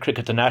Zimbabwe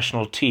cricket, the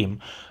national team,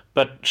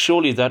 but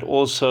surely that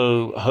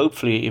also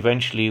hopefully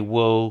eventually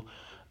will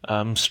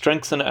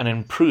strengthen and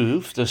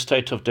improve the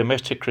state of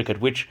domestic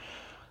cricket, which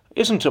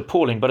isn't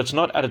appalling, but it's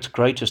not at its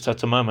greatest at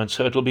the moment.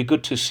 So it'll be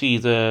good to see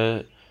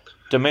the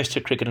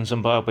domestic cricket in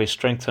Zimbabwe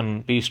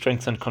be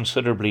strengthened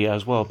considerably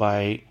as well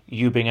by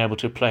you being able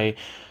to play,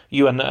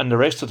 you and the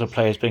rest of the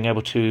players being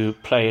able to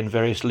play in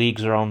various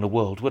leagues around the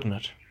world, wouldn't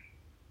it?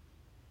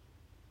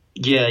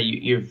 Yeah,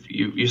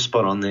 you're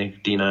spot on there,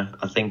 Dino.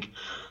 I think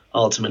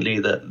ultimately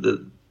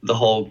the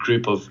whole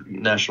group of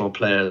national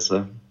players,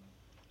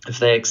 if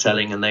they're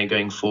excelling and they're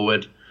going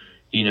forward,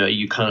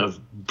 you kind of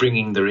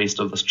bringing the rest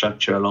of the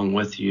structure along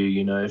with you.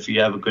 If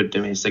you have a good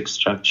domestic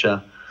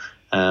structure,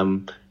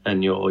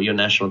 and your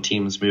national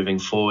team's moving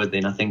forward,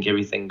 then I think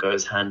everything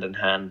goes hand in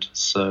hand.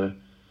 So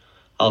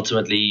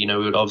ultimately, we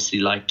would obviously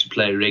like to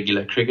play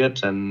regular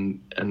cricket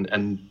and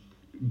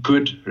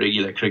good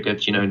regular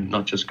cricket,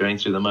 not just going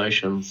through the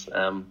motions.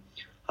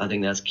 I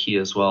think that's key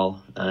as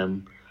well.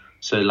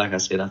 So like I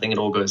said, I think it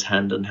all goes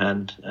hand in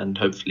hand, and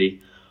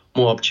hopefully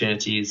more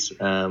opportunities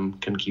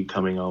can keep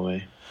coming our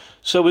way.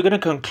 So we're going to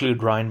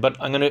conclude, Ryan, but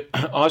I'm going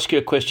to ask you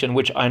a question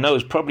which I know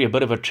is probably a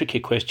bit of a tricky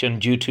question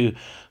due to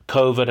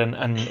COVID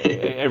and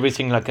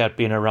everything like that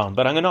being around.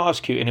 But I'm going to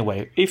ask you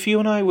anyway. If you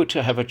and I were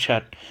to have a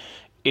chat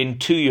in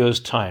 2 years'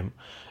 time,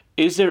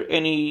 is there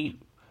any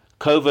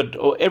COVID,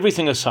 or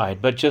everything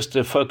aside, but just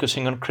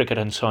focusing on cricket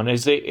and so on,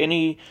 is there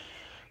any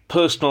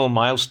personal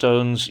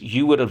milestones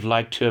you would have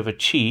liked to have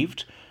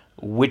achieved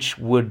which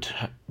would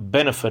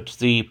benefit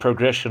the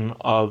progression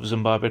of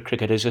Zimbabwe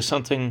cricket? Is there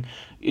something,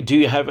 do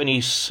you have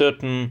any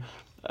certain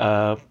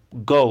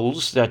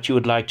goals that you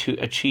would like to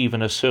achieve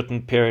in a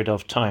certain period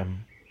of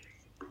time?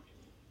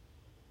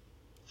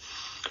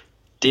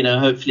 Dino,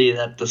 hopefully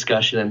that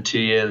discussion in 2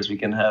 years we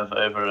can have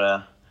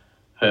over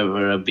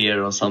a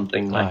beer or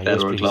something like that,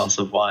 yes, or please. A glass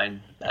of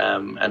wine,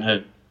 and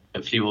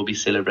hopefully we'll be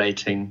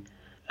celebrating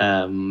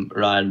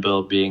Ryan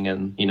Bill being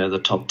in the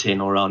top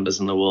 10 all-rounders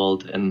in the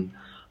world, and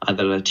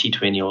either a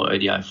T20 or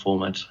ODI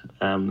format.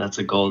 That's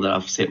a goal that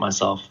I've set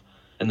myself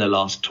in the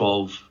last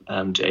 12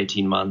 to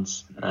 18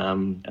 months.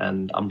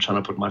 And I'm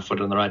trying to put my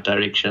foot in the right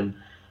direction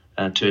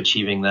to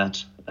achieving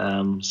that.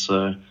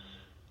 So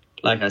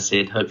like I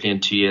said, hopefully in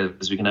 2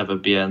 years we can have a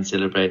beer and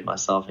celebrate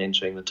myself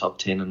entering the top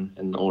 10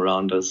 in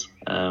all-rounders.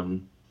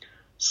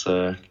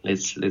 So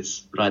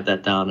let's write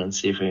that down and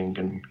see if we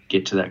can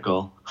get to that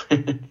goal.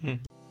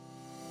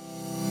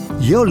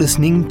 You're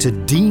listening to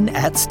Dean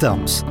at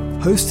Stumps,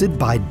 hosted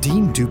by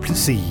Dean du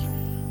Plessis.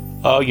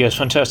 Oh yes,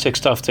 fantastic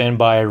stuff then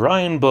by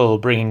Ryan Bull,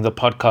 bringing the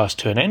podcast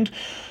to an end.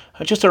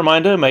 Just a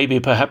reminder, maybe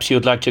perhaps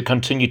you'd like to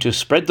continue to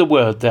spread the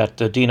word that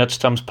the Dean at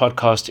Stumps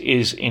podcast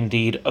is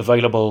indeed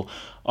available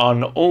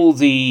on all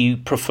the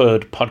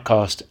preferred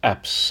podcast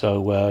apps.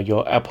 So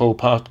your Apple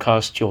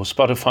Podcast, your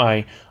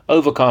Spotify,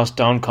 Overcast,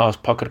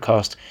 Downcast,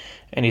 Pocketcast,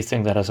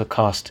 anything that has a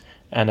cast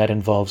and that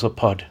involves a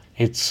pod.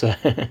 It's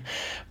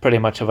pretty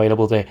much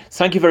available there.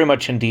 Thank you very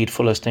much indeed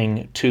for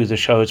listening to the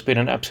show. It's been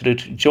an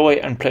absolute joy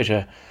and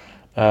pleasure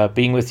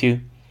being with you.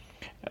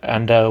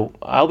 And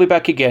I'll be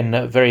back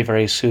again very,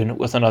 very soon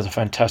with another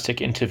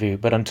fantastic interview.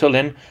 But until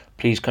then,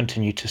 please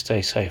continue to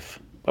stay safe.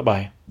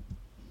 Bye-bye.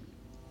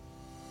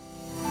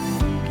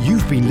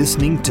 You've been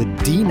listening to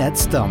Dean at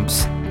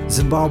Stumps,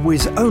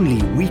 Zimbabwe's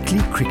only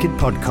weekly cricket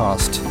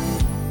podcast.